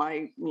just one of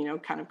my,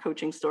 kind of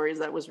coaching stories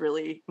that was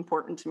really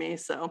important to me.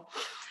 So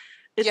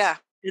I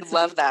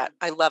love that.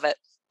 I love it.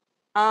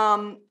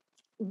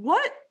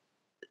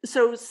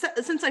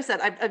 Since I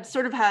said I've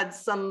sort of had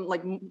some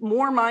like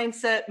more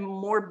mindset,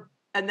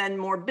 and then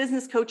more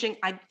business coaching,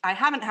 I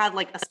haven't had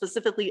like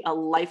specifically a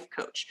life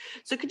coach.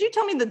 So could you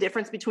tell me the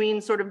difference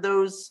between sort of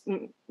those,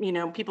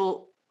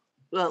 people,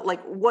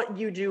 like what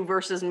you do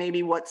versus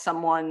maybe what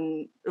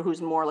someone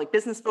who's more like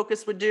business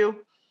focused would do?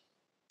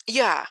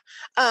 Yeah.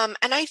 And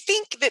I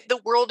think that the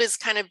world is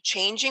kind of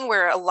changing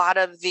where a lot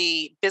of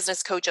the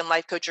business coach and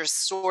life coach are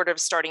sort of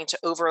starting to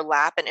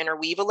overlap and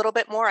interweave a little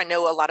bit more. I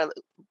know a lot of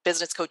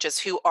business coaches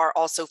who are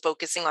also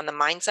focusing on the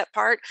mindset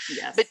part.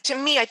 Yes. But to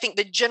me, I think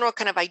the general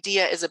kind of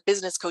idea is a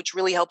business coach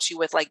really helps you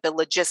with like the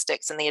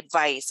logistics and the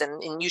advice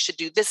and you should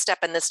do this step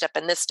and this step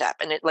and this step.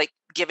 And it like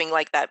giving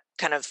like that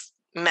kind of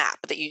map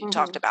that you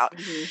talked about.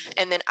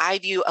 And then I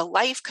view a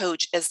life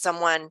coach as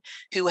someone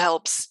who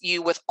helps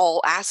you with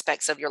all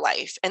aspects of your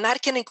life. And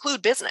that can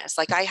include business.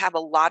 Like I have a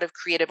lot of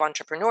creative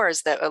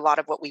entrepreneurs that a lot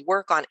of what we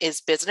work on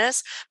is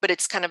business, but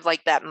it's kind of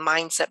like that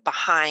mindset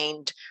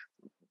behind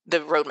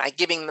the roadmap,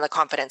 giving them the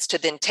confidence to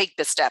then take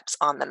the steps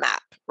on the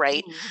map.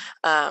 Right.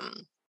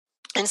 And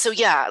so,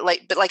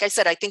 but like I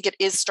said, I think it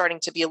is starting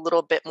to be a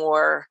little bit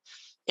more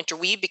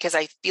interweaved because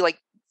I feel like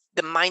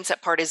the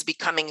mindset part is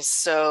becoming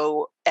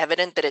so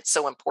evident that it's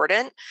so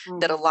important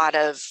that a lot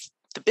of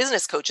the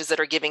business coaches that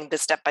are giving the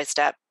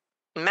step-by-step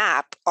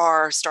map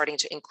are starting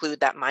to include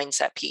that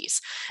mindset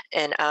piece.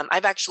 And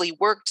I've actually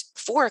worked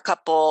for a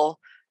couple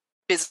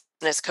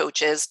business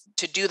coaches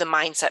to do the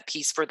mindset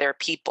piece for their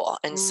people.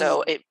 And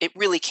so it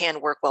really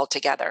can work well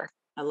together.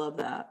 I love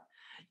that.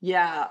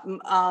 Yeah.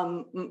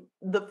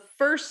 The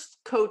first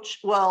coach,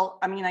 well,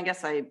 I mean, I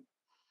guess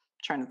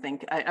trying to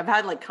think, I've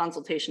had like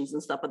consultations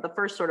and stuff, but the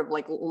first sort of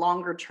like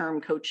longer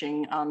term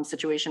coaching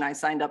situation I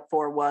signed up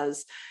for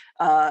was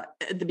at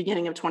the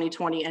beginning of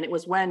 2020. And it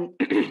was when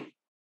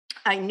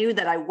I knew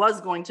that I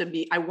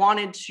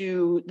wanted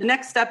to, the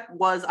next step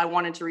was I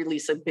wanted to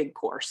release a big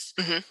course.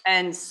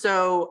 And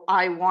so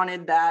I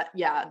wanted that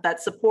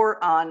support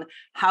on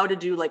how to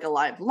do like a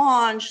live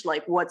launch,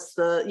 like what's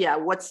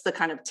the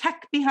kind of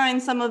tech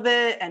behind some of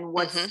it, and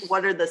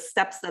what are the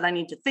steps that I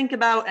need to think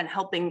about, and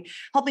helping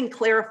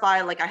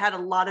clarify. Like I had a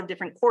lot of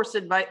different course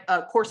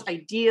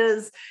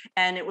ideas,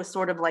 and it was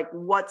sort of like,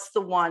 what's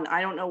the one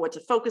I don't know what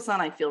to focus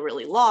on? I feel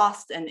really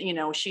lost. And,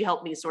 she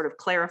helped me sort of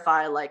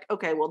clarify like,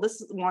 okay, well,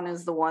 this one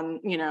is the one,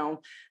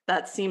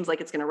 that seems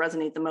like it's going to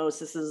resonate the most.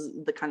 This is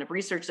the kind of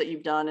research that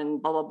you've done,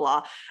 and blah, blah,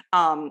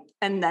 blah.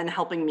 And then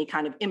helping me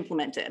kind of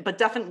implement it. But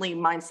definitely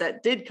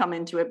mindset did come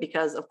into it,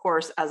 because of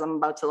course, as I'm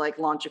about to like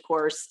launch a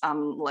course,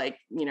 I'm like,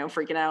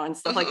 freaking out and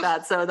stuff like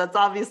that. So that's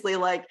obviously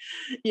like,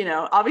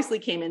 obviously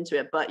came into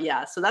it. But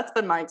yeah, so that's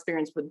been my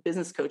experience with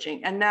business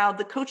coaching. And now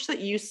the coach that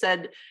you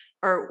said,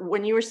 or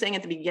when you were saying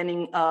at the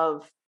beginning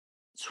of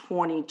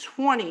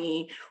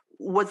 2020,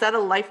 was that a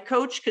life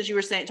coach? Because you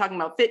were talking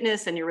about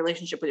fitness and your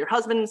relationship with your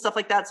husband and stuff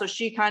like that. So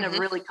she kind of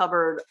really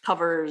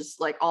covers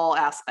like all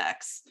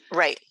aspects.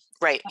 Right.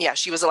 Yeah,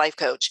 she was a life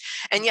coach.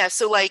 And yeah,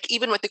 so like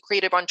even with the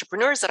creative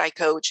entrepreneurs that I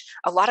coach,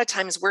 a lot of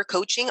times we're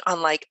coaching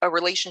on like a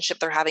relationship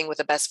they're having with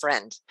a best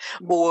friend,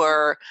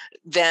 or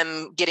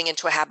them getting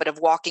into a habit of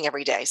walking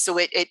every day. So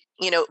it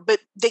but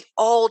they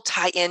all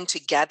tie in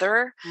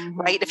together,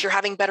 right? If you're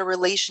having better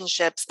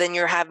relationships, then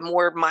you have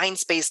more mind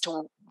space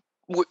to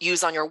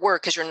use on your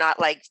work, because you're not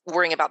like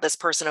worrying about this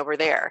person over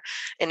there.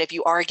 And if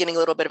you are getting a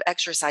little bit of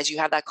exercise, you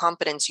have that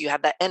confidence, you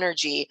have that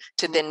energy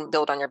to then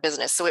build on your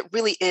business. So it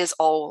really is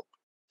all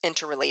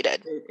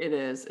interrelated. It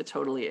is. It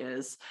totally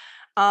is.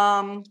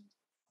 All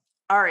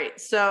right.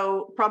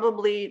 So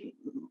probably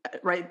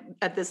right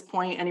at this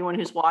point, anyone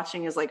who's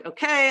watching is like,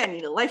 okay, I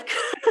need a life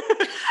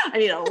I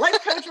need a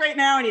life coach right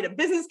now. I need a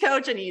business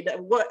coach.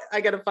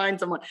 I got to find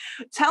someone.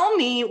 Tell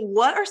me,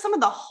 what are some of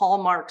the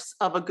hallmarks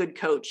of a good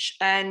coach,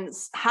 and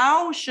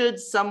how should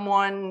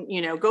someone,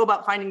 go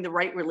about finding the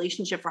right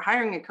relationship for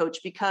hiring a coach?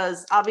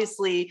 Because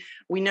obviously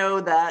we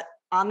know that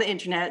on the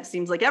internet, it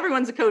seems like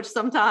everyone's a coach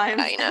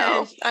sometimes. I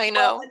know.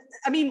 Well,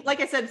 I mean,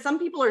 like I said, some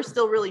people are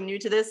still really new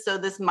to this. So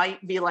this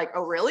might be like,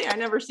 oh, really? I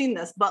never seen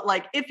this. But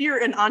like, if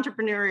you're an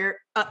entrepreneur,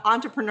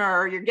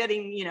 you're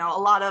getting, a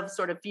lot of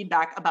sort of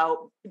feedback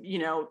about,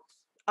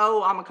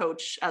 oh, I'm a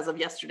coach as of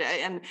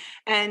yesterday.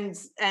 And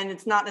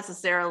it's not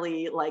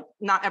necessarily like,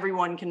 not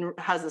everyone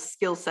has a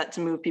skill set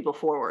to move people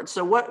forward.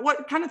 So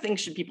what kind of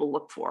things should people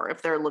look for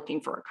if they're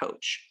looking for a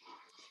coach?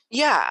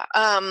 Yeah.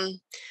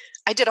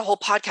 I did a whole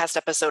podcast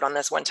episode on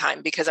this one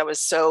time because I was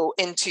so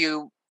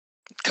into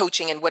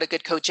coaching and what a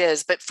good coach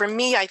is. But for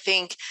me, I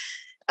think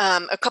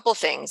a couple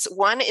things.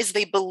 One is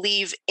they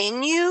believe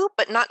in you,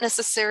 but not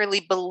necessarily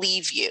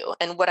believe you.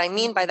 And what I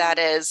mean by that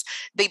is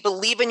they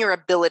believe in your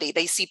ability.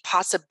 They see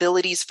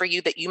possibilities for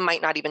you that you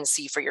might not even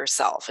see for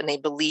yourself. And they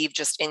believe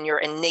just in your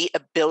innate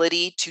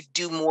ability to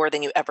do more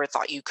than you ever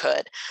thought you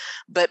could.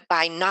 But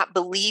by not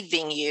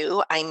believing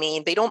you, I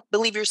mean, they don't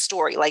believe your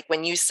story. Like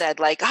when you said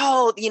like,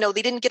 oh,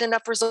 they didn't get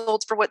enough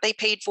results for what they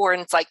paid for.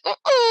 And it's like,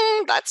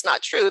 that's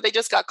not true. They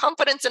just got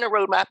confidence in a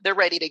roadmap. They're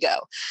ready to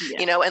go,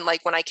 and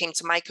like when I came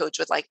to my coach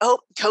with like, oh,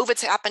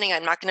 COVID's happening,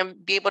 I'm not going to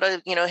be able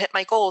to, hit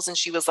my goals. And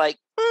she was like,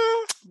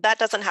 that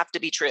doesn't have to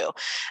be true.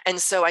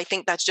 And so I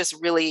think that's just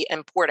really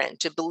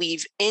important, to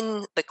believe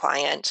in the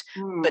client,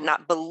 but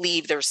not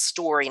believe their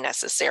story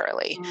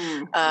necessarily.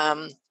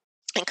 And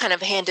kind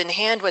of hand in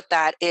hand with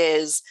that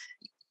is,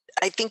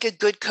 I think a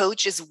good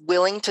coach is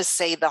willing to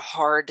say the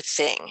hard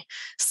thing.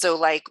 So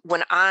like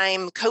when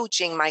I'm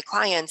coaching my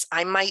clients,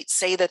 I might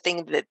say the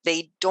thing that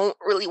they don't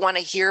really want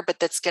to hear, but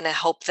that's going to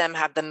help them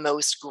have the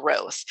most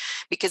growth.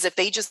 Because if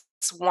they just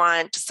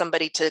want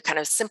somebody to kind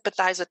of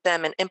sympathize with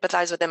them and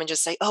empathize with them and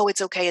just say, oh,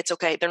 it's okay,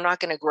 they're not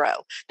going to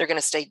grow. They're going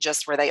to stay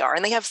just where they are.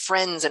 And they have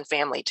friends and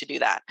family to do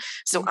that.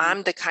 So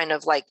I'm the kind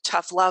of like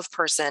tough love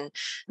person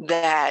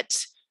that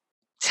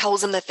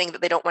tells them the thing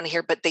that they don't want to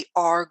hear, but they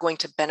are going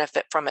to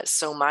benefit from it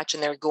so much,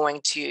 and they're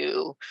going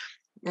to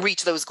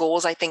reach those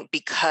goals, I think,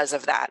 because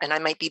of that. And I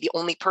might be the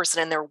only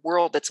person in their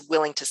world that's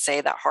willing to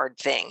say that hard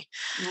thing.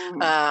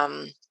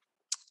 And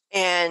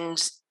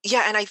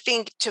I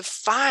think to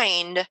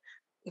find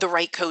the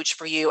right coach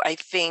for you, I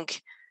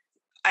think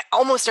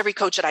almost every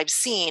coach that I've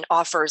seen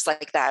offers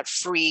like that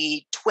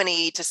free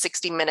 20 to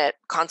 60-minute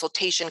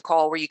consultation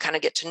call where you kind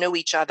of get to know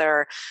each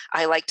other.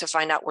 I like to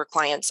find out where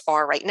clients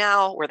are right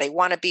now, where they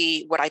want to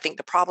be, what I think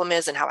the problem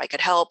is and how I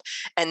could help.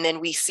 And then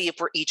we see if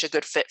we're each a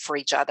good fit for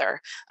each other.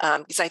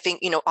 Because I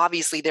think,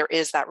 obviously there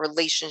is that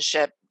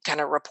relationship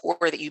kind of rapport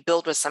that you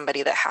build with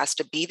somebody that has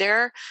to be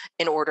there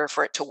in order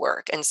for it to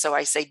work. And so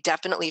I say,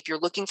 definitely, if you're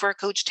looking for a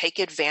coach, take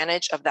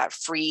advantage of that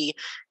free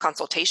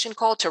consultation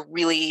call to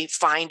really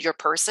find your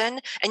person.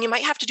 And you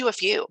might have to do a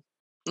few.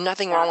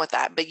 Nothing wrong with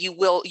that, but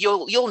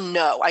you'll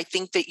know. I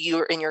think that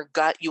you're in your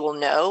gut, you will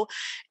know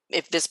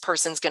if this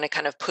person's going to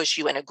kind of push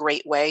you in a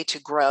great way to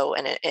grow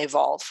and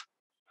evolve.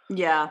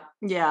 Yeah.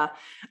 Yeah.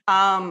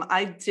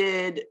 I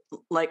did,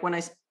 like,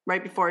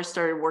 right before I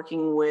started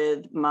working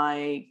with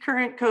my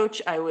current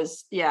coach, I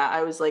was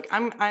like,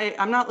 I'm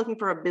not looking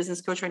for a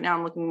business coach right now.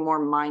 I'm looking more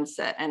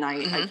mindset. And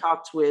I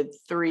talked with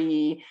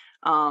three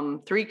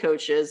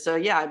coaches. So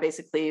yeah, I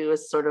basically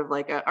was sort of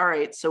like, all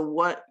right, so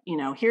what,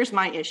 here's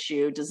my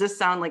issue. Does this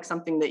sound like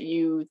something that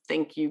you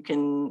think you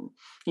can,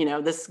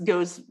 this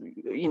goes,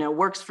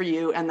 works for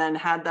you? And then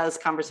had those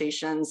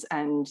conversations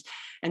and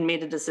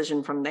made a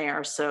decision from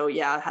there. So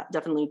yeah,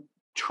 definitely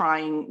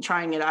trying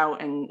it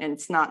out. And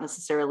it's not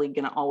necessarily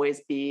going to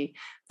always be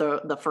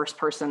the first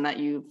person that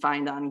you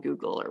find on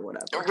Google or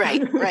whatever.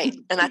 Right.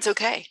 And that's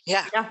okay.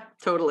 Yeah. Yeah,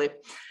 totally.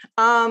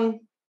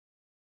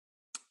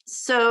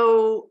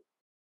 So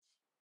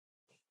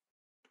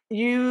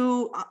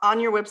you,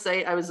 on your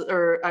website, I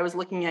was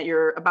looking at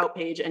your about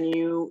page, and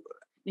you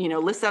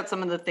list out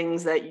some of the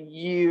things that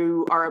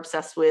you are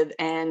obsessed with,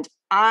 and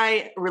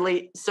I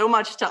relate so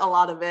much to a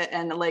lot of it.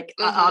 And like,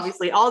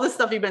 obviously all the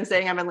stuff you've been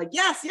saying, I've been like,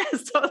 yes,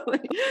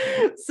 totally.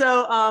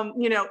 So,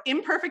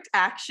 imperfect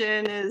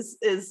action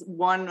is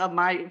one of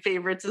my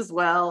favorites as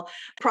well.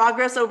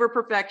 Progress over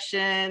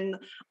perfection.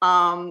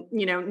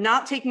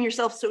 Not taking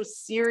yourself so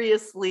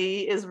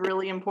seriously is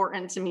really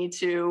important to me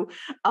too.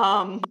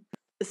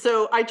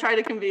 So I try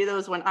to convey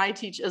those when I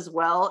teach as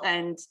well.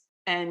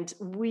 And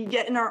we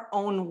get in our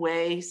own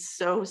way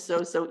so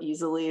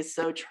easily.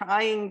 So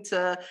trying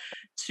to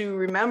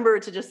remember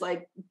to just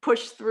like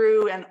push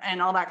through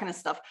and all that kind of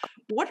stuff.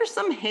 What are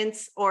some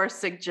hints or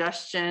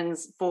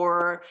suggestions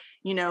for,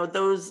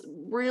 those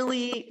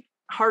really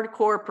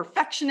hardcore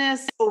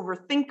perfectionists,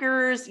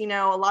 overthinkers?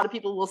 A lot of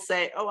people will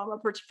say, oh, I'm a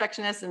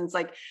perfectionist. And it's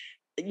like,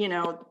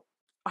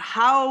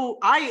 how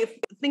I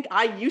think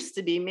I used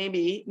to be,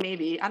 maybe,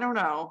 I don't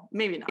know,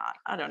 maybe not,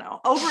 I don't know.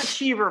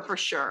 Overachiever for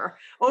sure.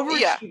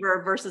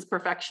 Overachiever versus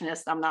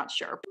perfectionist, I'm not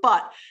sure.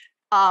 But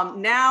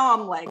now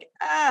I'm like,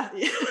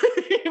 you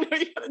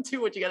gotta do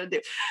what you gotta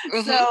do.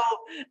 So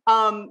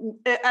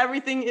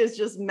everything is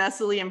just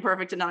messily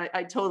imperfect, and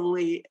I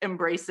totally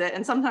embrace it.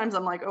 And sometimes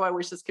I'm like, oh, I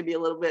wish this could be a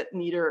little bit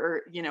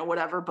neater, or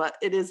whatever. But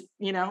it is,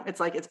 it's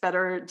like, it's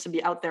better to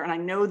be out there, and I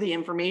know the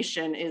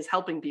information is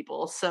helping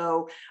people.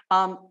 So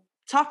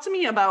talk to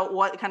me about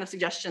what kind of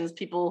suggestions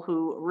people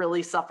who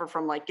really suffer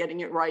from like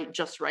getting it right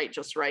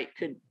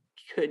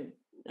could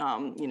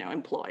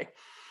employ.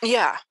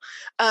 Yeah.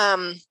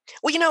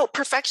 Well,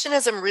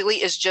 perfectionism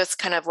really is just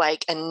kind of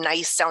like a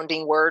nice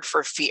sounding word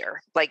for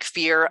fear, like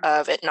fear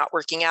of it not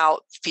working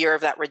out, fear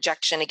of that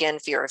rejection again,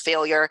 fear of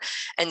failure.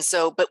 And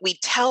so, but we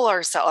tell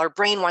ourselves, our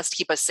brain wants to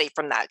keep us safe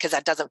from that because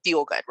that doesn't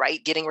feel good,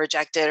 right? Getting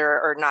rejected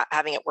or not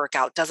having it work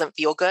out doesn't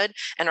feel good.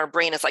 And our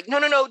brain is like, no,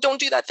 don't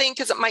do that thing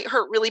because it might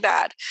hurt really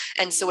bad.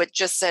 And so it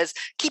just says,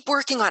 keep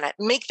working on it,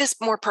 make this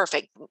more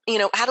perfect,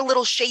 add a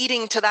little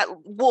shading to that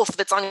wolf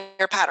that's on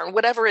your pattern,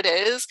 whatever it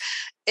is.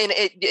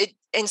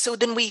 And so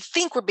then we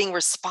think we're being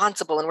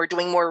responsible, and we're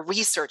doing more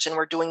research, and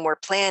we're doing more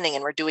planning,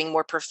 and we're doing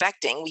more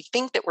perfecting. We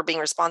think that we're being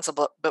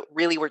responsible, but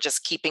really we're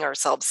just keeping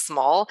ourselves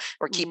small.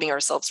 We're keeping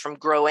ourselves from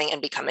growing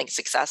and becoming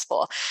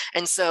successful.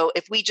 And so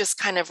if we just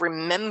kind of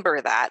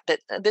remember that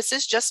this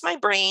is just my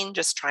brain,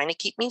 just trying to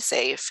keep me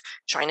safe,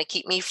 trying to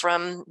keep me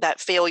from that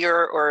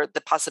failure or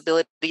the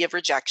possibility of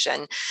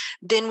rejection,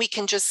 then we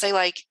can just say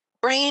like,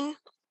 brain,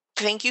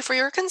 thank you for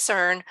your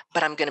concern,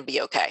 but I'm going to be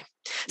okay.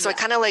 So I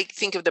kind of like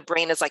think of the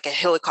brain as like a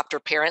helicopter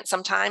parent.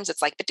 Sometimes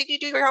it's like, but did you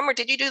do your homework?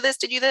 Did you do this?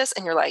 Did you do this?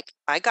 And you're like,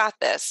 I got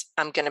this.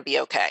 I'm going to be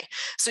okay.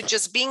 So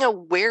just being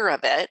aware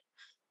of it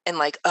and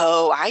like,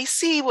 oh, I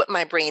see what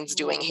my brain's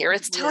doing here.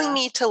 It's telling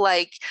me to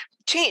like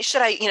change.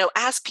 Should I,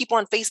 ask people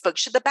on Facebook,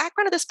 should the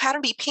background of this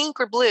pattern be pink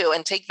or blue,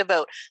 and take the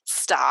vote?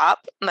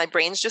 Stop. My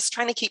brain's just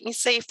trying to keep me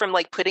safe from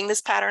like putting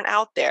this pattern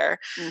out there.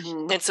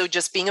 And so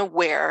just being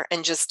aware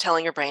and just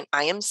telling your brain,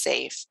 I am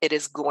safe. It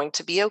is going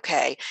to be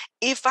okay.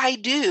 If I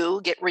do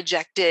get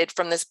rejected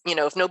from this,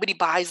 if nobody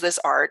buys this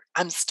art,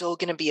 I'm still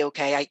going to be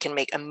okay. I can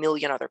make a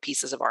million other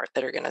pieces of art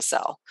that are going to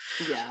sell.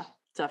 Yeah,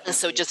 definitely. And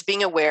so just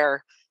being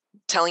aware,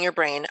 telling your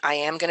brain, I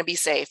am going to be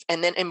safe,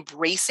 and then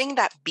embracing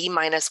that B-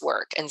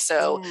 work. And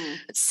so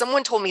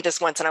someone told me this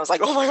once, and I was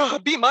like, oh my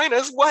God, B-,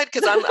 what?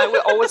 Because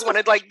I always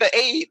wanted like the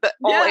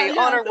all A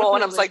honor roll.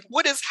 And I was like,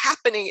 what is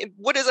happening?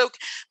 What is okay?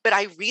 But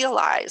I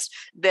realized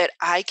that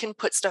I can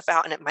put stuff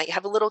out, and it might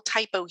have a little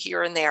typo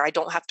here and there. I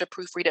don't have to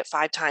proofread it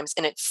 5 times,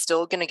 and it's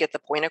still going to get the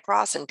point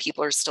across, and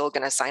people are still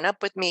going to sign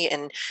up with me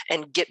and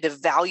get the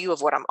value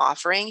of what I'm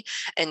offering.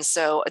 And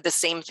so the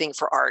same thing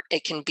for art.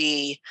 It can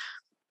be,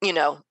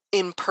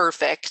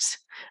 imperfect,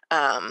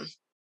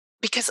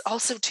 because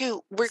also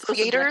too, we're so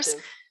creators.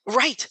 Subjective.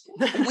 Right.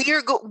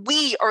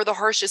 We are the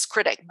harshest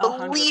critic.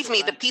 Believe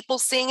me, the 100%. people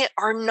seeing it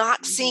are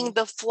not seeing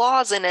the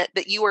flaws in it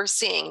that you are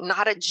seeing,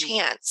 not a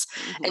chance.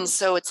 And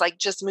so it's like,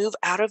 just move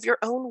out of your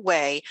own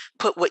way,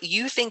 put what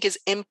you think is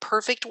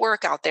imperfect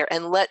work out there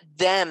and let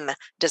them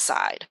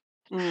decide.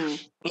 And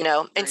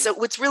so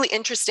what's really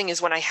interesting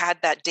is when I had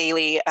that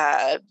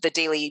the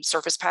daily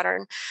surface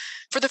pattern,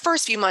 for the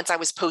first few months, I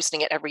was posting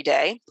it every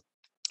day.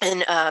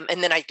 And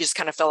then I just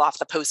kind of fell off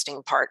the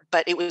posting part.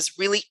 But it was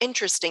really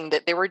interesting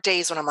that there were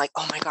days when I'm like,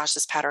 oh my gosh,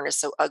 this pattern is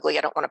so ugly.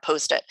 I don't want to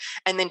post it.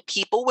 And then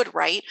people would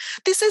write,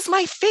 this is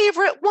my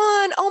favorite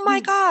one. Oh my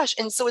gosh.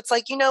 And so it's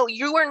like, you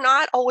are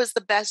not always the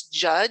best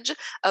judge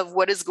of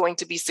what is going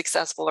to be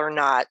successful or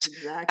not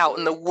out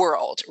in the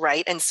world.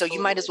 Right. And so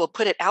you might as well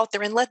put it out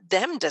there and let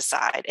them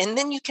decide. And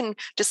then you can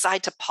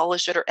decide to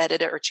polish it or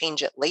edit it or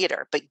change it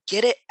later, but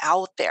get it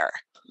out there.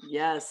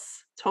 Yes.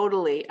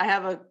 Totally. I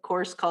have a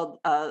course called,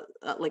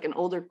 like an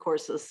older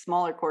course, a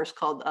smaller course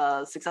called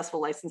Successful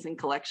Licensing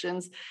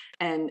Collections.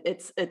 And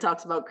it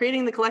talks about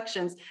creating the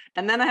collections.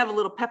 And then I have a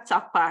little pep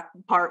talk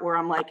part where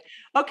I'm like,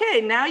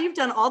 okay, now you've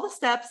done all the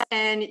steps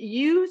and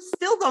you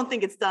still don't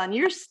think it's done.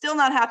 You're still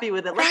not happy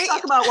with it. Let's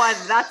talk about why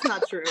that's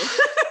not true.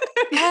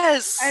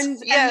 Yes. And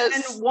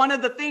one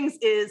of the things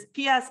is,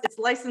 P.S., it's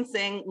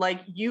licensing.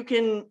 Like, you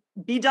can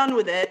be done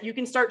with it. You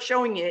can start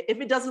showing it. If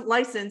it doesn't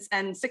license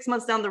and 6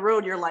 months down the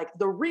road, you're like,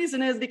 the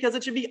reason is because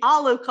it should be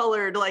olive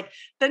colored, like,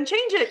 then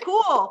change it.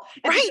 Cool.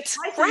 If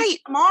Right.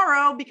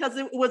 Tomorrow because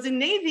it was in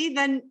navy,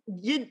 then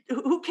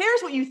who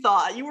cares what you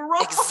thought? You were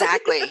wrong.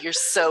 Exactly. You're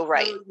so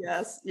right. Oh,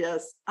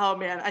 yes. Oh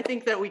man. I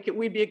think that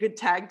we'd be a good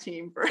tag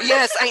team for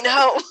Yes, I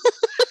know.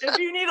 If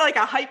you need like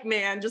a hype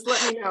man, just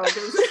let me know.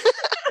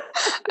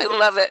 I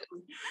love it.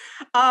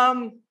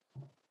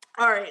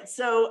 All right.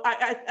 So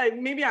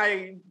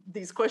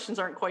these questions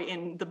aren't quite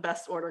in the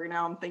best order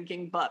now, I'm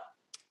thinking, but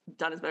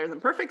done is better than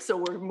perfect. So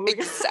we're moving.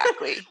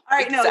 Exactly. All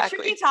right. No,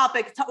 tricky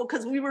topic,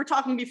 because we were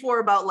talking before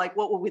about like,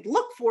 what would we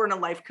look for in a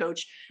life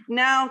coach?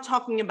 Now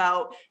talking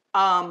about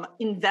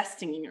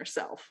investing in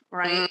yourself,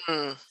 right?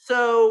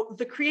 So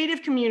the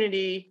creative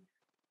community,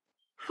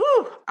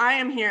 I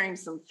am hearing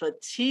some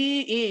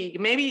fatigue.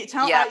 Maybe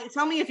tell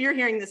me if you're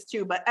hearing this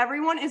too, but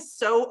everyone is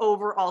so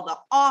over all the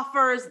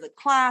offers, the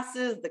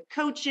classes, the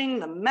coaching,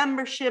 the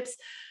memberships,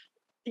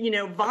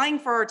 vying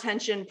for our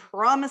attention,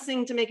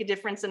 promising to make a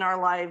difference in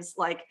our lives.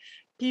 Like,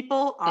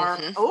 people are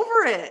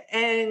over it.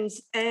 And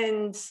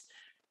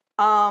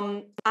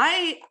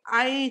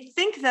I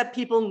think that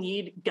people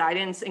need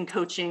guidance and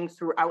coaching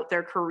throughout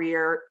their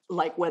career,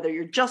 like whether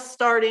you're just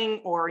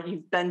starting or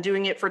you've been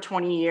doing it for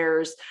 20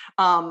 years.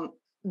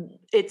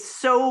 It's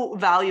so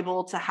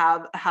valuable to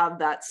have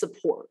that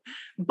support.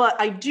 But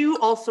I do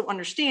also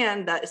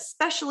understand that,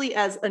 especially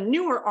as a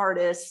newer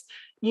artist,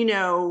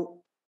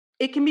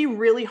 it can be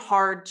really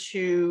hard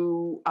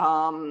to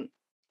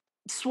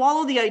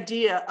swallow the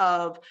idea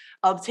of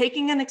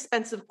taking an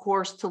expensive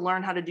course to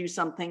learn how to do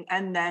something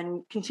and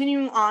then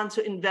continuing on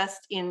to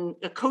invest in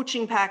a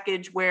coaching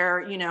package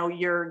where,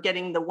 you're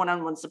getting the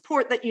one-on-one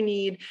support that you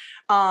need.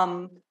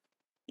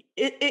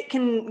 It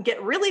can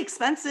get really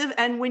expensive.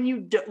 And when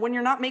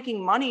you're not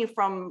making money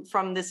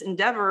from this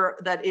endeavor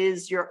that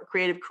is your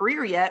creative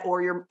career yet,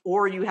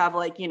 or you have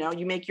like,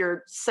 you make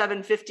your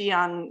 $750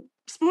 on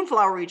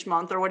Spoonflower each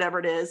month or whatever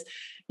it is,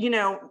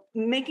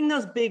 making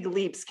those big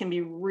leaps can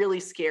be really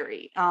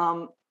scary.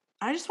 I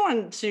just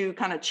wanted to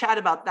kind of chat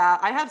about that.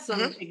 I have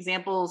some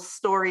examples,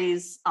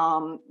 stories,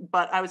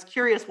 but I was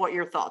curious what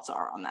your thoughts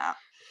are on that.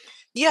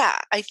 Yeah,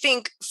 I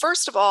think,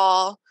 first of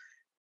all,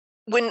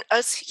 when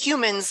us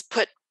humans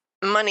put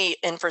money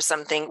in for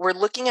something, we're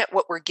looking at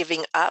what we're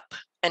giving up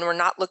and we're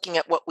not looking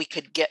at what we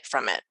could get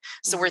from it.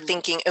 So we're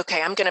thinking,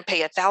 okay, I'm going to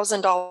pay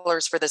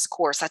 $1,000 for this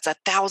course. That's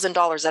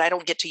 $1,000 that I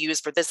don't get to use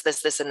for this,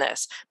 and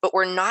this. But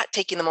we're not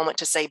taking the moment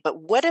to say,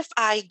 but what if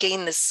I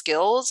gain the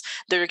skills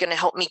that are going to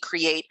help me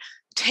create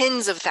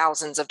tens of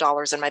thousands of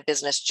dollars in my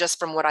business just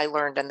from what I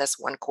learned in this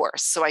one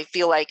course? So I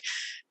feel like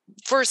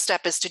first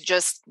step is to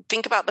just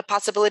think about the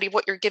possibility of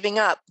what you're giving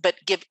up, but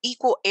give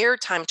equal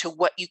airtime to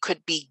what you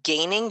could be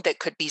gaining that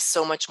could be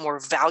so much more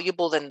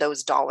valuable than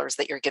those dollars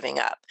that you're giving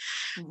up.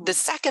 The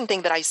second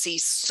thing that I see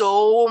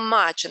so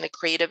much in the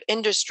creative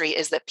industry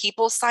is that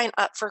people sign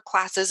up for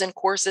classes and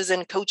courses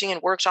and coaching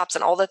and workshops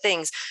and all the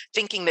things,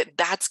 thinking that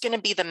that's going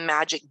to be the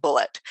magic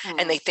bullet.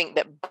 And they think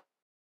that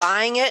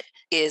buying it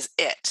is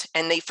it.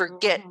 And they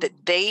forget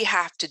that they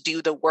have to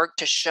do the work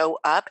to show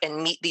up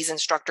and meet these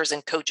instructors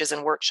and coaches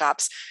and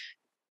workshops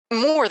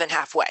more than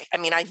halfway. I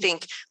mean, I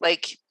think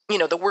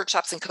the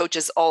workshops and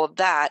coaches, all of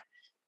that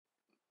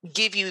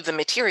give you the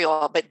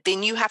material, but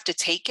then you have to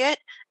take it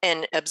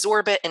and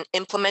absorb it and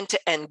implement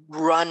it and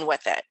run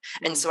with it.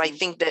 And so I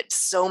think that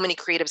so many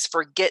creatives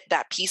forget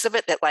that piece of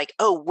it, that like,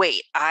 oh,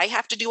 wait, I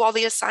have to do all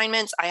the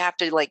assignments. I have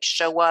to like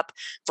show up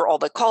for all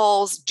the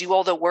calls, do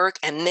all the work,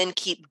 and then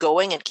keep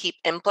going and keep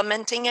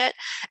implementing it.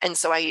 And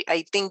so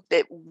I think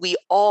that we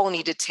all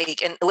need to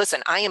take, and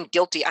listen, I am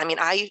guilty. I mean,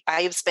 I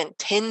have spent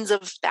tens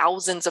of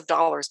thousands of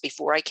dollars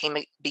before I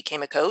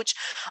became a coach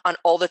on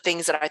all the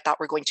things that I thought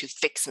were going to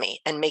fix me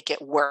and make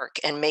it work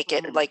and make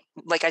it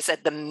like I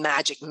said, the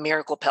magic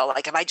miracle pill.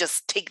 Like if I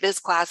just take this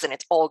class and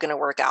it's all going to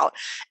work out.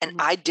 And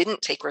I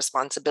didn't take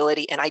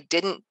responsibility, and I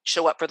didn't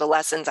show up for the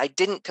lessons.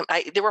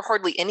 There were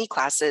hardly any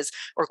classes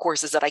or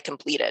courses that I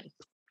completed,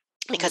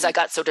 because I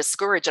got so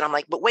discouraged. And I'm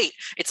like, but wait,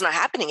 it's not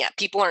happening yet.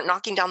 People aren't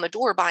knocking down the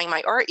door buying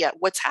my art yet.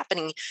 What's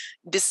happening?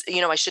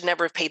 I should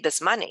never have paid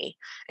this money,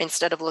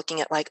 instead of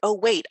looking at like, oh,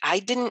 wait, I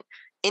didn't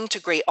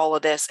integrate all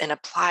of this and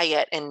apply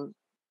it. And,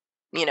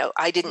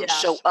 I didn't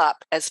show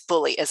up as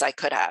fully as I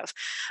could have.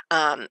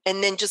 And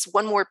then just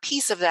one more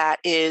piece of that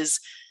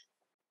is,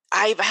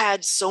 I've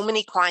had so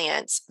many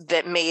clients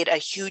that made a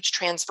huge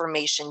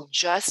transformation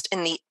just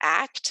in the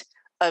act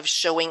of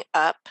showing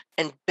up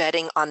and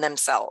betting on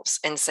themselves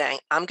and saying,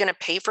 I'm going to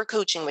pay for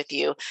coaching with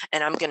you,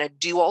 and I'm going to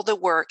do all the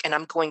work, and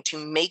I'm going to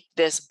make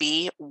this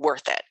be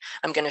worth it.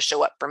 I'm going to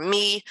show up for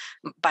me.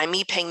 By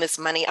me paying this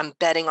money, I'm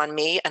betting on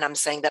me, and I'm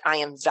saying that I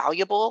am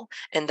valuable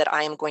and that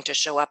I am going to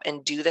show up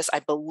and do this. I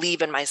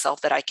believe in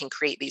myself that I can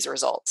create these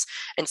results.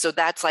 And so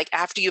that's like,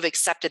 after you've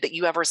accepted that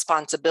you have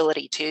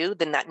responsibility too,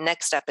 then that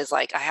next step is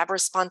like, I have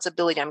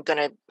responsibility. I'm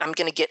going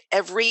to get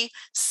every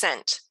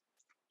cent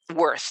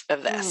worth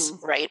of this,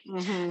 right?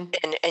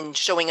 And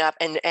showing up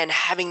and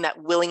having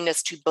that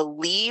willingness to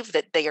believe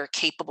that they are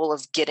capable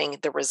of getting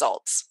the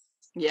results.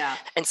 Yeah.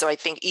 And so I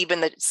think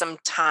even that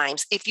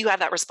sometimes if you have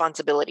that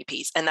responsibility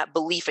piece and that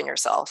belief in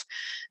yourself,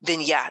 then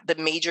the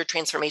major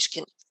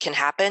transformation can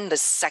happen the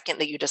second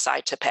that you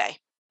decide to pay.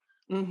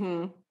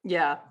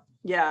 Yeah.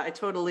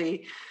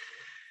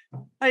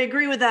 I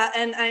agree with that.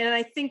 And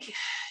I think,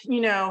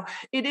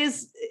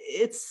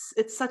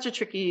 it's such a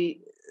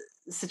tricky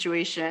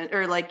situation,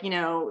 or like,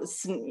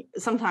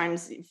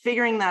 sometimes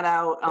figuring that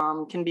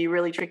out can be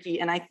really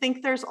tricky. And I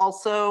think there's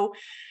also,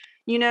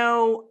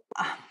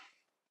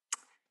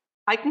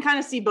 I can kind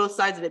of see both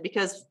sides of it,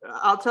 because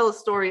I'll tell a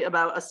story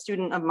about a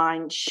student of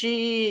mine.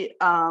 She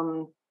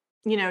took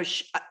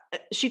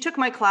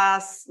my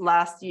class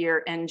last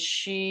year, and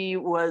she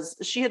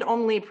had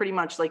only pretty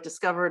much like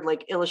discovered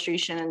like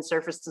illustration and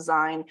surface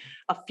design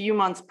a few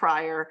months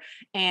prior.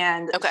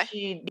 And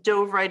she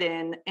dove right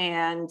in,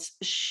 and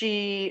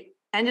she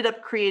ended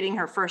up creating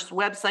her first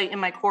website in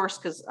my course,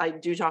 because I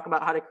do talk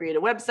about how to create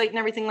a website and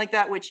everything like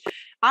that, which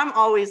I'm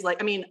always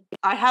like,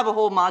 I have a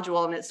whole module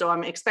on it, so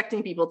I'm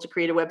expecting people to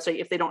create a website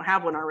if they don't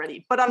have one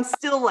already. But I'm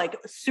still like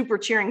super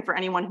cheering for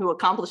anyone who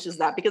accomplishes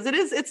that, because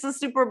it's a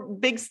super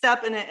big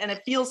step, and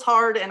it feels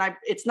hard, and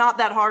it's not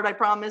that hard, I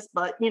promise.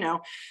 But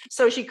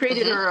so she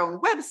created her own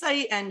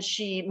website, and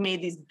she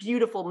made these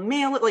beautiful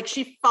like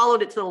she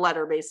followed it to the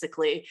letter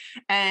basically,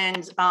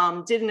 and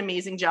did an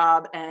amazing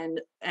job,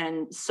 and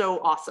so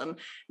awesome.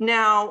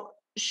 Now,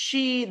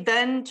 she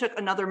then took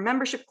another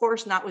membership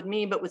course, not with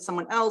me, but with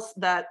someone else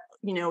that,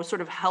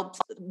 sort of helped.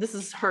 This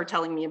is her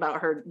telling me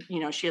about her,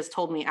 she has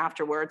told me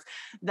afterwards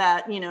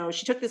that,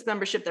 she took this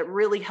membership that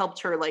really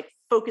helped her like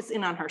focus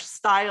in on her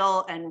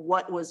style and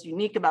what was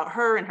unique about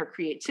her and her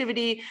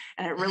creativity.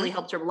 And it really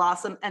helped her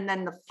blossom. And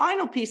then the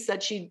final piece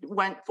that she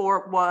went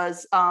for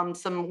was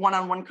some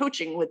one-on-one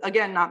coaching with,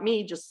 again, not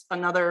me, just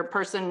another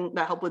person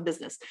that helped with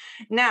business.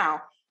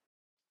 Now,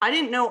 I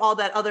didn't know all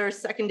that other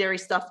secondary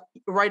stuff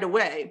right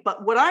away,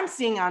 but what I'm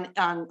seeing on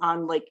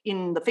like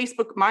in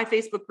my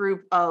Facebook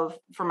group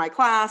for my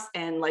class,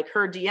 and like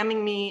her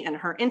DMing me and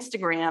her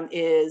Instagram,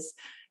 is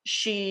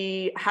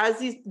she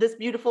has this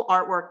beautiful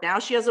artwork. Now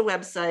she has a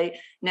website.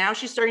 Now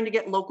she's starting to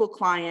get local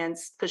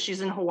clients, because she's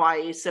in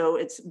Hawaii. So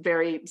it's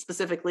very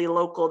specifically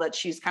local that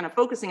she's kind of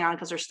focusing on,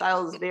 because her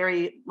style is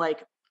very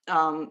like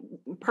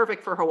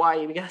perfect for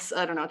Hawaii, I guess.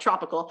 I don't know,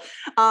 tropical.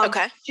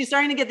 She's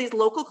starting to get these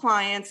local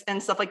clients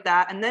and stuff like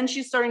that. And then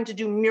she's starting to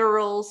do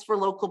murals for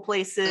local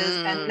places.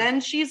 And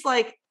then she's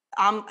like,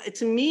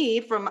 to me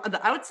from the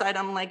outside,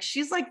 I'm like,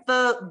 she's like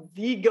the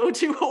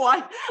go-to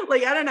Hawaii.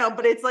 Like, I don't know,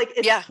 but it's like,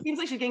 it seems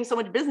like she's getting so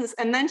much business.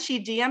 And then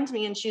she DM'd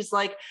me, and she's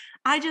like,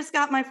 I just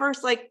got my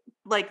first like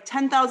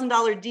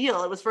 $10,000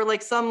 deal. It was for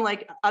like some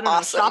like, I don't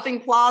know,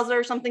 shopping plaza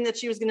or something, that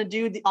she was going to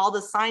do all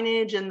the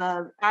signage and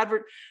the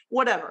advert,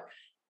 whatever.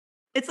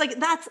 It's like,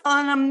 that's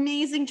an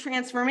amazing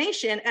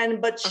transformation.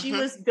 But she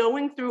was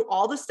going through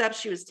all the steps.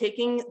 She was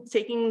taking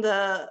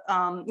the,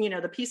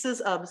 the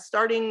pieces of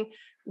starting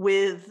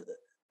with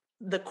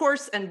the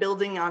course and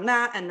building on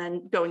that, and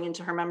then going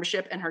into her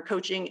membership and her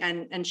coaching.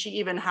 And she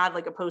even had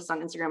like a post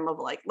on Instagram of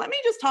like, let me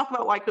just talk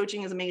about why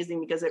coaching is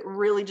amazing, because it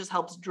really just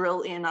helps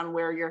drill in on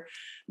where you're,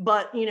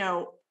 but,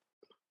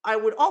 I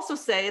would also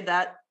say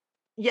that,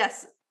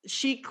 yes,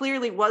 she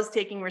clearly was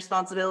taking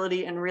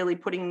responsibility and really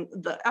putting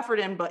the effort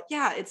in, but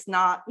it's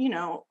not,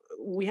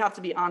 we have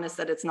to be honest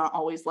that it's not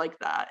always like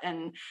that.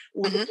 And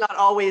Mm-hmm. it's not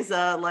always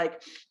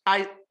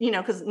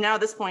because now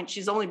at this point,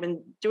 she's only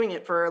been doing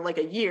it for like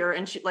a year.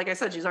 And she, like I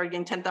said, she's already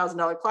getting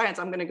 $10,000 clients.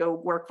 I'm going to go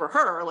work for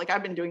her. Like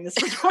I've been doing this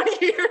for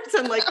 20 years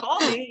and like, call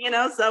me,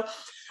 so,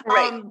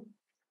 Right.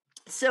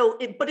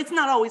 but it's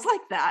not always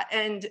like that.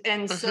 And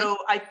Mm-hmm. so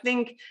I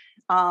think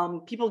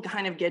people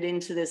kind of get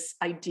into this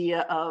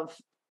idea of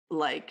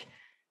like,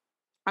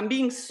 I'm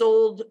being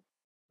sold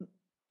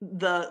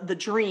the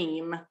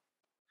dream,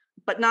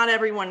 but not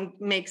everyone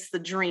makes the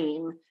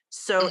dream.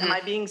 So Mm-hmm. am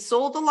I being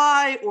sold a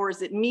lie, or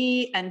is it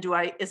me? And do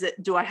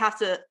I have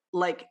to,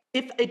 like,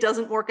 if it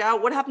doesn't work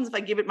out, what happens if I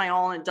give it my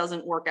all and it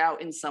doesn't work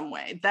out in some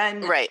way?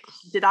 Then Right.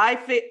 did I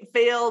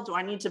fail? Do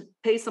I need to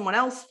pay someone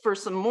else for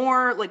some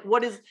more? Like,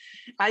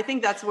 I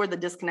think that's where the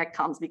disconnect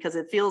comes, because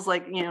it feels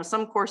like,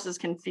 some courses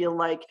can feel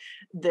like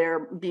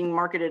they're being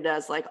marketed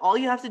as like, all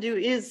you have to do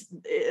is,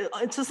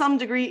 to some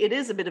degree, it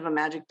is a bit of a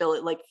magic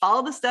bullet, like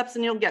follow the steps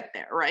and you'll get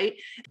there. Right.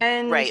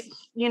 And, Right.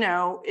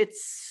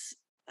 it's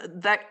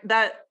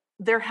that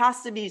there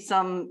has to be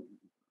some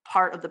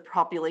part of the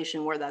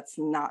population where that's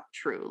not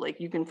true. Like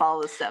you can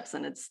follow the steps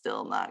and it's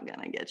still not going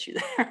to get you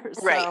there.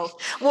 Right.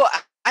 Well,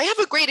 I have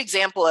a great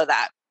example of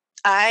that.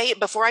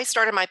 Before I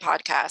started my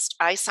podcast,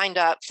 I signed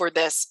up for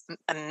this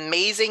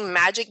amazing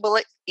Magic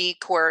Bullet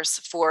e-course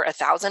for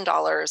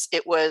 $1,000.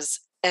 It was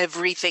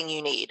everything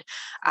you need.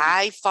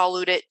 I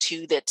followed it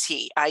to the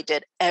T. I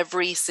did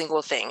every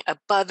single thing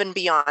above and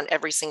beyond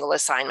every single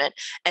assignment.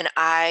 And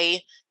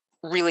I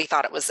really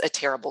thought it was a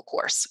terrible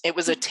course. It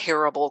was a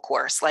terrible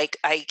course. Like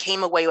I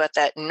came away with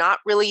it not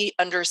really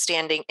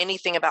understanding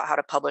anything about how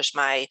to publish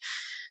my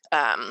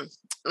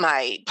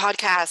my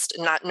podcast,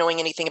 not knowing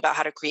anything about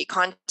how to create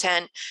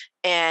content.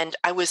 And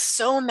I was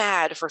so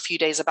mad for a few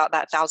days about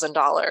that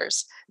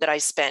 $1,000 that I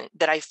spent,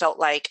 that I felt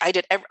like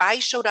I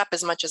showed up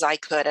as much as I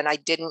could. And I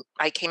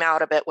came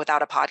out of it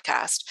without a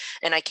podcast.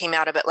 And I came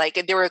out of it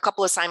like, there were a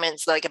couple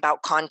assignments like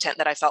about content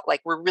that I felt like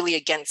were really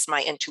against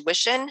my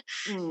intuition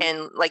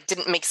and like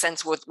didn't make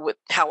sense with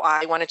how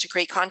I wanted to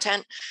create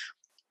content.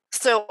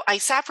 So I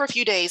sat for a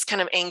few days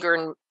kind of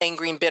angry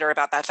and bitter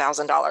about that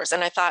 $1,000.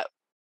 And I thought,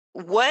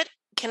 what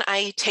can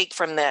I take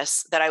from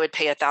this that I would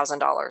pay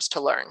 $1,000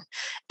 to learn?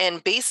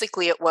 And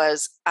basically it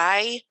was,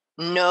 I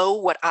know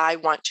what I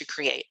want to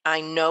create.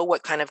 I know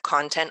what kind of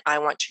content I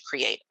want to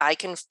create. I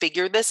can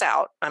figure this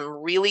out. I'm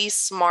really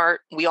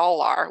smart. We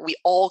all are. We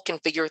all can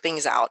figure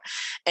things out.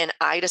 And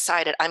I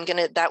decided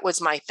that was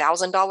my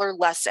 $1,000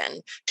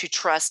 lesson to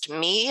trust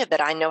me,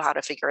 that I know how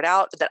to figure it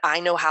out, that I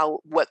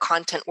know what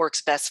content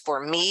works best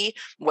for me,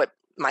 what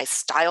my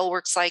style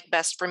works like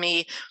best for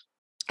me,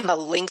 the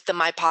length of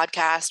my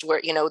podcast where,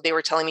 they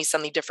were telling me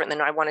something different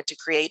than I wanted to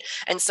create.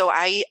 And so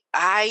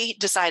I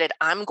decided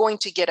I'm going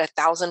to get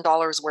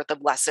 $1,000 worth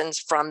of lessons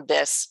from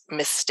this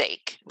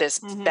mistake, this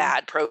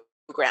bad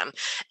program.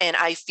 And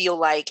I feel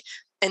like,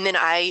 and then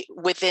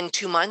within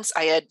 2 months,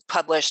 I had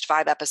published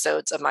 5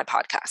 episodes of my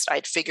podcast. I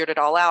had figured it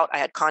all out. I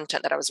had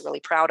content that I was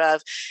really proud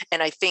of.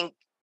 And I think,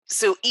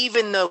 so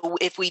even though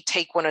if we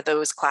take one of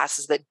those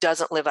classes that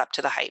doesn't live up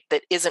to the hype,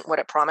 that isn't what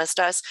it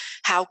promised us,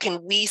 how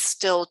can we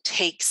still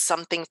take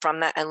something from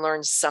that and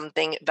learn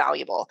something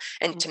valuable?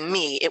 And to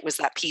me, it was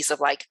that piece of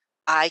like,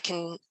 I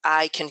can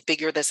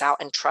figure this out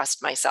and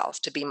trust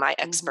myself to be my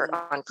expert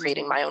on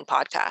creating my own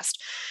podcast.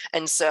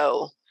 And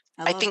so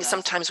I think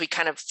sometimes we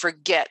kind of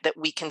forget that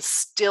we can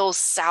still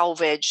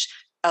salvage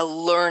a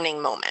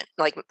learning moment.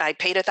 Like I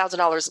paid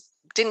 $1,000,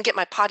 didn't get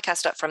my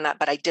podcast up from that,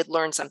 but I did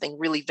learn something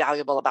really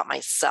valuable about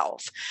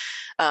myself.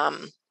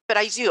 But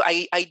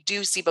I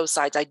do see both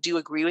sides. I do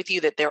agree with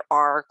you that there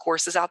are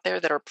courses out there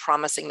that are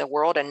promising the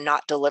world and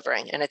not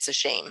delivering, and it's a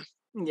shame.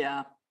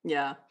 Yeah.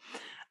 Yeah.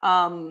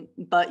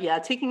 But yeah,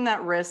 taking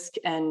that risk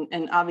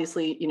and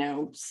obviously,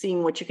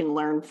 seeing what you can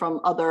learn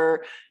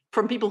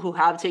from people who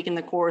have taken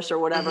the course or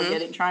whatever,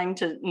 trying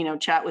to,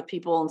 chat with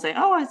people and say,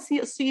 oh, I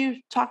see you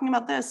talking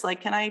about this. Like,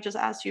 can I just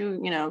ask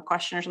you, a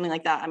question or something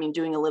like that? I mean,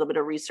 doing a little bit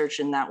of research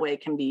in that way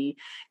can be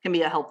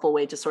a helpful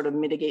way to sort of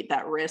mitigate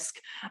that risk.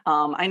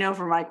 I know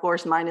for my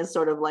course, mine is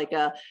sort of like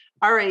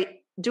all right,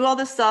 do all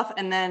this stuff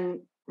and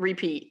then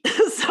repeat.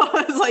 So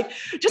it's like,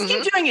 just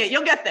keep doing it.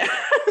 You'll get there.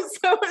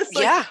 So it's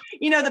like,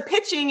 the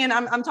pitching, and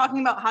I'm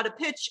talking about how to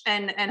pitch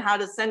and how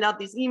to send out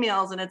these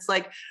emails. And it's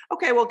like,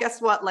 okay, well, guess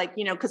what? Like,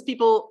 cause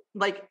people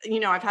like,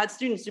 I've had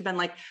students who've been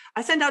like,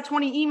 I sent out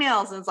 20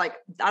 emails and it's like,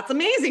 that's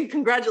amazing.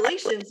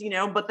 Congratulations,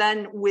 but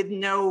then with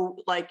no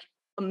like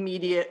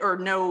immediate or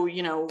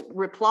no,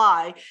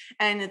 reply.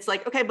 And it's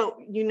like, okay, but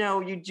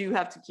you do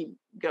have to keep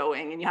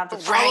going and you have to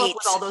follow up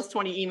with all those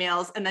 20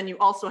 emails. And then you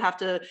also have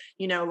to,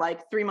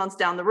 like 3 months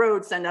down the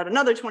road, send out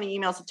another 20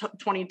 emails to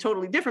 20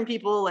 totally different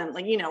people. And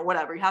like,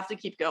 whatever, you have to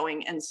keep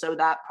going. And so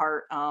that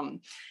part,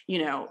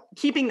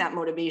 keeping that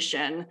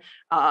motivation,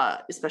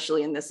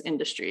 especially in this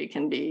industry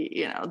can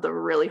be, the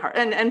really hard,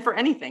 and for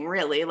anything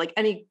really, like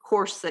any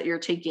course that you're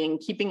taking,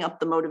 keeping up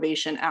the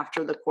motivation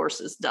after the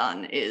course is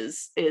done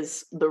is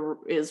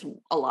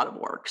a lot of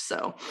work.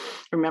 So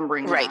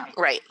remembering that.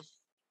 Right.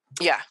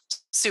 Yeah.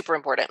 Super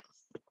important.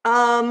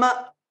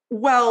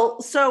 Well,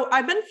 so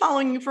I've been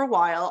following you for a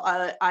while.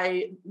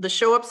 The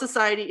Show Up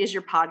Society is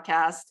your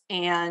podcast,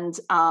 and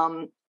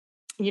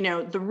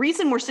the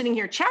reason we're sitting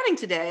here chatting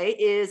today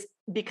is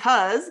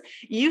because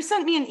you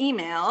sent me an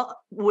email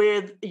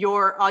with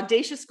your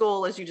audacious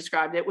goal, as you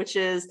described it, which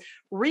is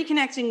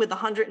reconnecting with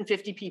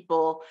 150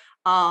 people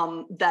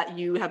that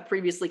you have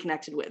previously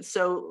connected with.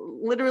 So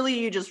literally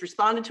you just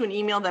responded to an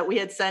email that we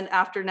had sent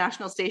after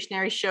National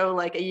Stationery Show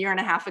like a year and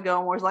a half ago,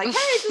 and was like,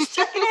 hey, just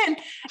checking in.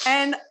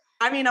 And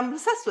I mean, I'm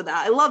obsessed with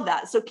that. I love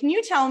that. So can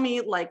you tell me,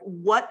 like,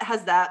 what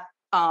has that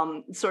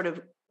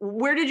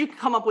where did you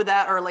come up with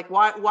that? Or like,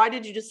 why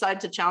did you decide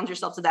to challenge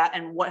yourself to that?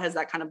 And what has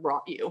that kind of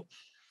brought you?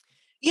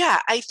 Yeah,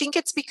 I think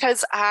it's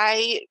because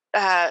I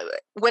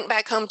went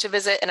back home to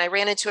visit and I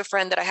ran into a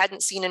friend that I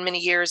hadn't seen in many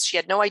years. She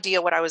had no idea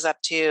what I was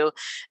up to.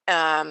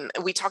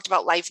 We talked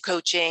about life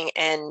coaching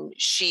and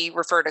she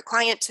referred a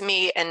client to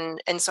me. And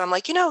so I'm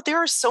like, there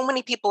are so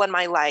many people in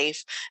my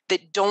life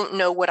that don't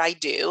know what I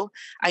do.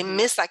 I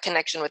miss that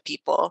connection with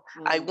people.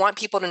 I want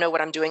people to know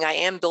what I'm doing. I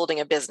am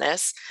building a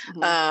business.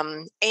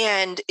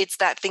 And it's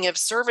that thing of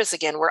service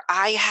again, where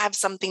I have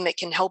something that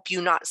can help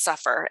you not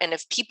suffer. And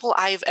if people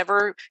I've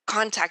ever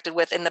contacted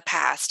with in the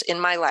past in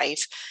my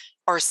life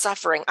are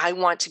suffering, I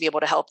want to be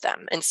able to help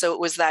them. And so it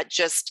was that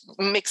just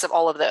mix of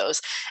all of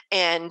those.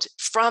 And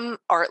from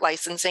art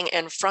licensing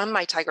and from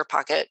my Tiger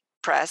Pocket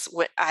press,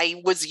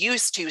 I was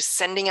used to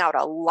sending out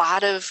a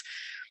lot of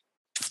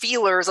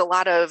feelers, a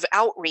lot of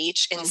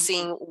outreach, and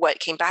seeing what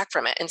came back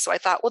from it. And so I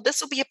thought, well,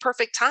 this will be a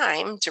perfect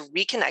time to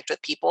reconnect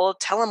with people,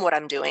 tell them what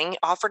I'm doing,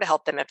 offer to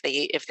help them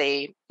if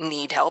they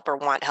need help or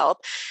want help.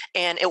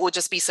 And it will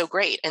just be so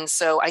great. And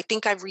so I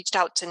think I've reached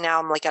out to now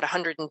I'm like at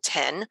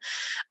 110.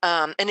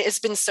 And it's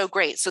been so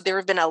great. So there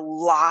have been a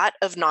lot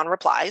of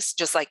non-replies,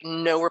 just like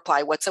no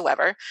reply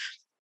whatsoever.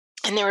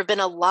 And there have been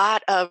a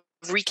lot of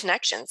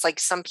reconnections, like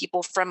some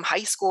people from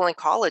high school and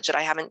college that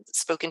I haven't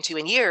spoken to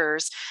in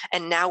years.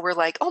 And now we're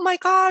like, oh my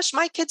gosh,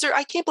 I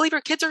can't believe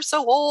your kids are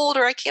so old,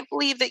 or I can't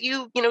believe that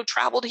you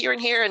traveled here and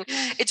here. And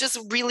it's just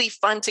really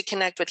fun to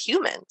connect with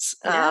humans,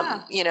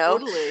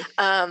 Totally.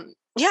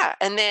 Yeah.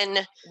 And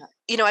then,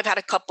 I've had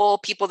a couple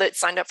people that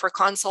signed up for a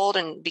consult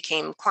and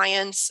became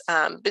clients.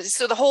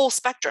 So the whole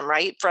spectrum,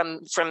 right?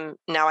 From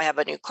now I have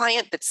a new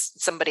client that's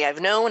somebody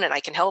I've known and I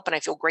can help and I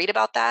feel great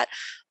about that.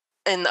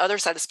 And the other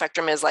side of the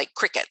spectrum is like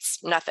crickets,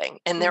 nothing.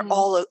 And they're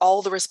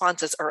all the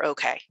responses are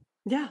okay.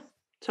 Yeah,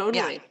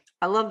 totally. Yeah.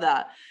 I love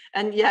that.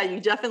 And yeah, you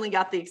definitely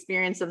got the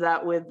experience of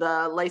that with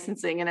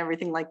licensing and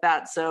everything like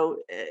that. So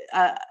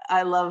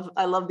I love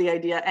the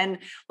idea. And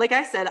like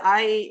I said,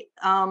 I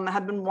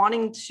have been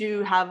wanting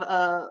to have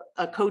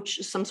a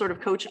coach, some sort of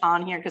coach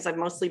on here, because I've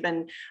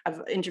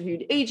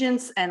interviewed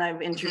agents and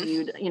I've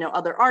interviewed,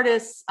 other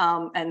artists.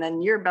 And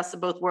then you're best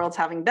of both worlds,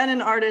 having been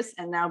an artist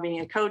and now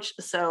being a coach.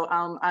 So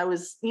I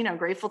was,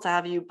 grateful to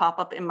have you pop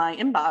up in my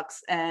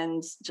inbox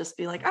and just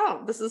be like,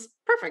 oh, this is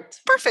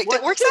perfect.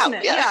 It works out.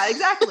 Yeah,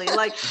 exactly.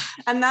 Like,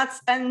 and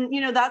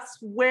that's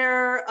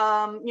where,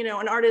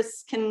 an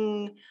artist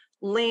can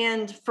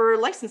land for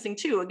licensing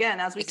too. Again,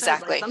 as we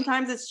said, like,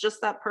 sometimes it's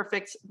just that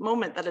perfect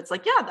moment that it's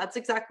like, yeah, that's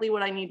exactly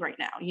what I need right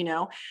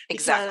now,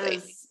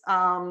 because,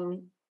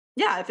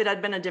 if it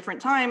had been a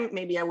different time,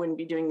 maybe I wouldn't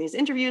be doing these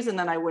interviews, and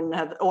then I wouldn't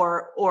have,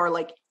 or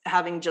like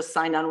having just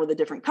signed on with a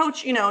different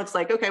coach, it's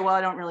like, okay, well,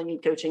 I don't really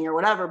need coaching or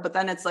whatever, but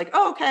then it's like,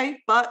 oh, okay.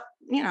 But,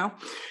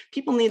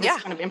 people need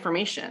this kind of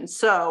information.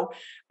 So,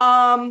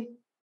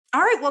 all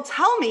right. Well,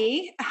 tell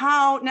me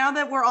how, now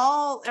that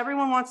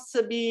everyone wants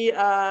to be,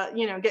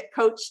 get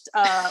coached.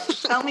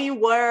 Tell me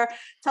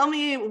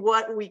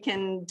what we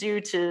can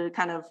do to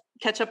kind of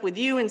catch up with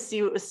you and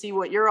see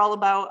what you're all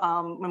about,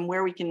 and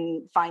where we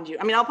can find you.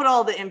 I mean, I'll put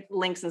all the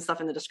links and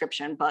stuff in the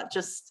description, but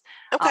just,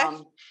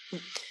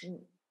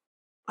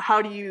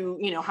 how do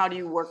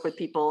you work with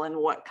people, and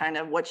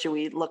what should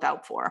we look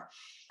out for?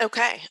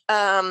 Okay.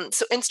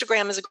 So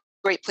Instagram is a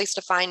great place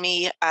to find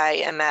me.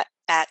 I am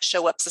at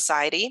Show Up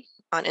Society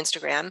on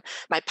Instagram.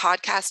 My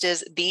podcast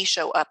is the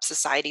Show Up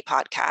Society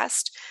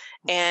podcast.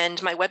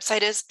 And my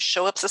website is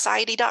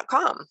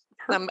showupsociety.com.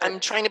 I'm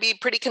trying to be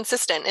pretty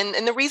consistent.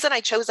 And the reason I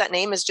chose that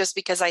name is just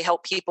because I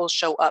help people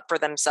show up for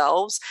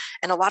themselves.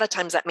 And a lot of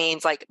times that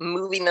means like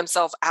moving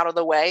themselves out of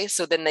the way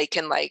so then they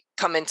can like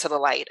come into the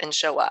light and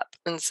show up.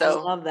 And so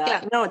I love that.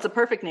 Yeah. No, it's a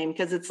perfect name,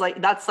 because it's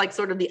like, that's like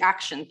sort of the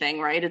action thing,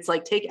 right? It's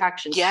like, take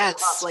action.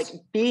 Yes. Like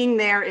being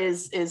there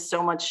is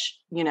so much,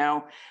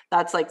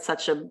 that's like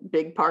such a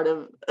big part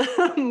of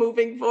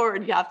moving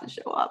forward. You have to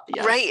show up.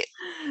 Yes. Right.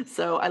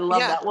 So I love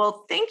that.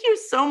 Well, thank you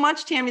so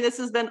much, Tammie. This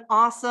has been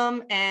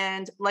awesome.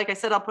 And like I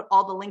said, I'll put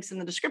all the links in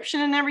the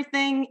description and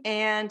everything.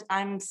 And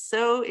I'm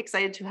so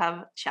excited to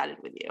have chatted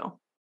with you.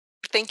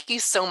 Thank you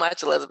so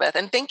much, Elizabeth.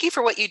 And thank you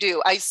for what you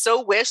do. I so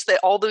wish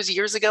that all those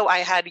years ago I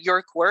had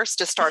your course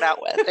to start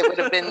out with. It would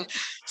have been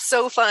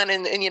so fun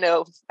and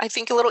I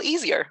think a little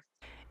easier.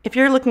 If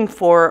you're looking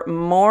for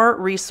more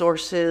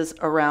resources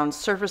around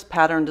surface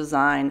pattern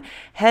design,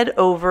 head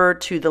over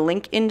to the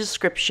link in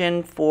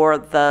description for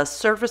the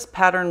Surface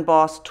Pattern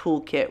Boss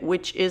Toolkit,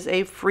 which is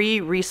a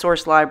free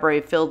resource library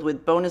filled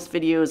with bonus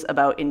videos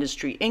about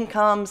industry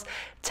incomes,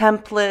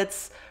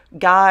 templates,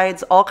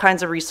 guides, all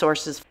kinds of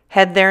resources.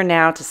 Head there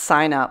now to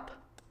sign up.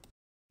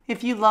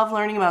 If you love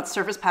learning about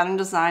surface pattern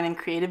design and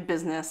creative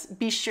business,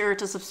 be sure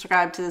to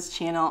subscribe to this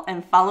channel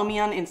and follow me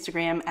on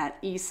Instagram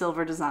at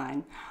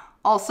esilverdesign.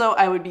 Also,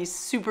 I would be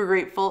super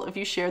grateful if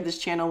you shared this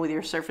channel with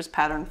your surface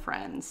pattern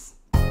friends.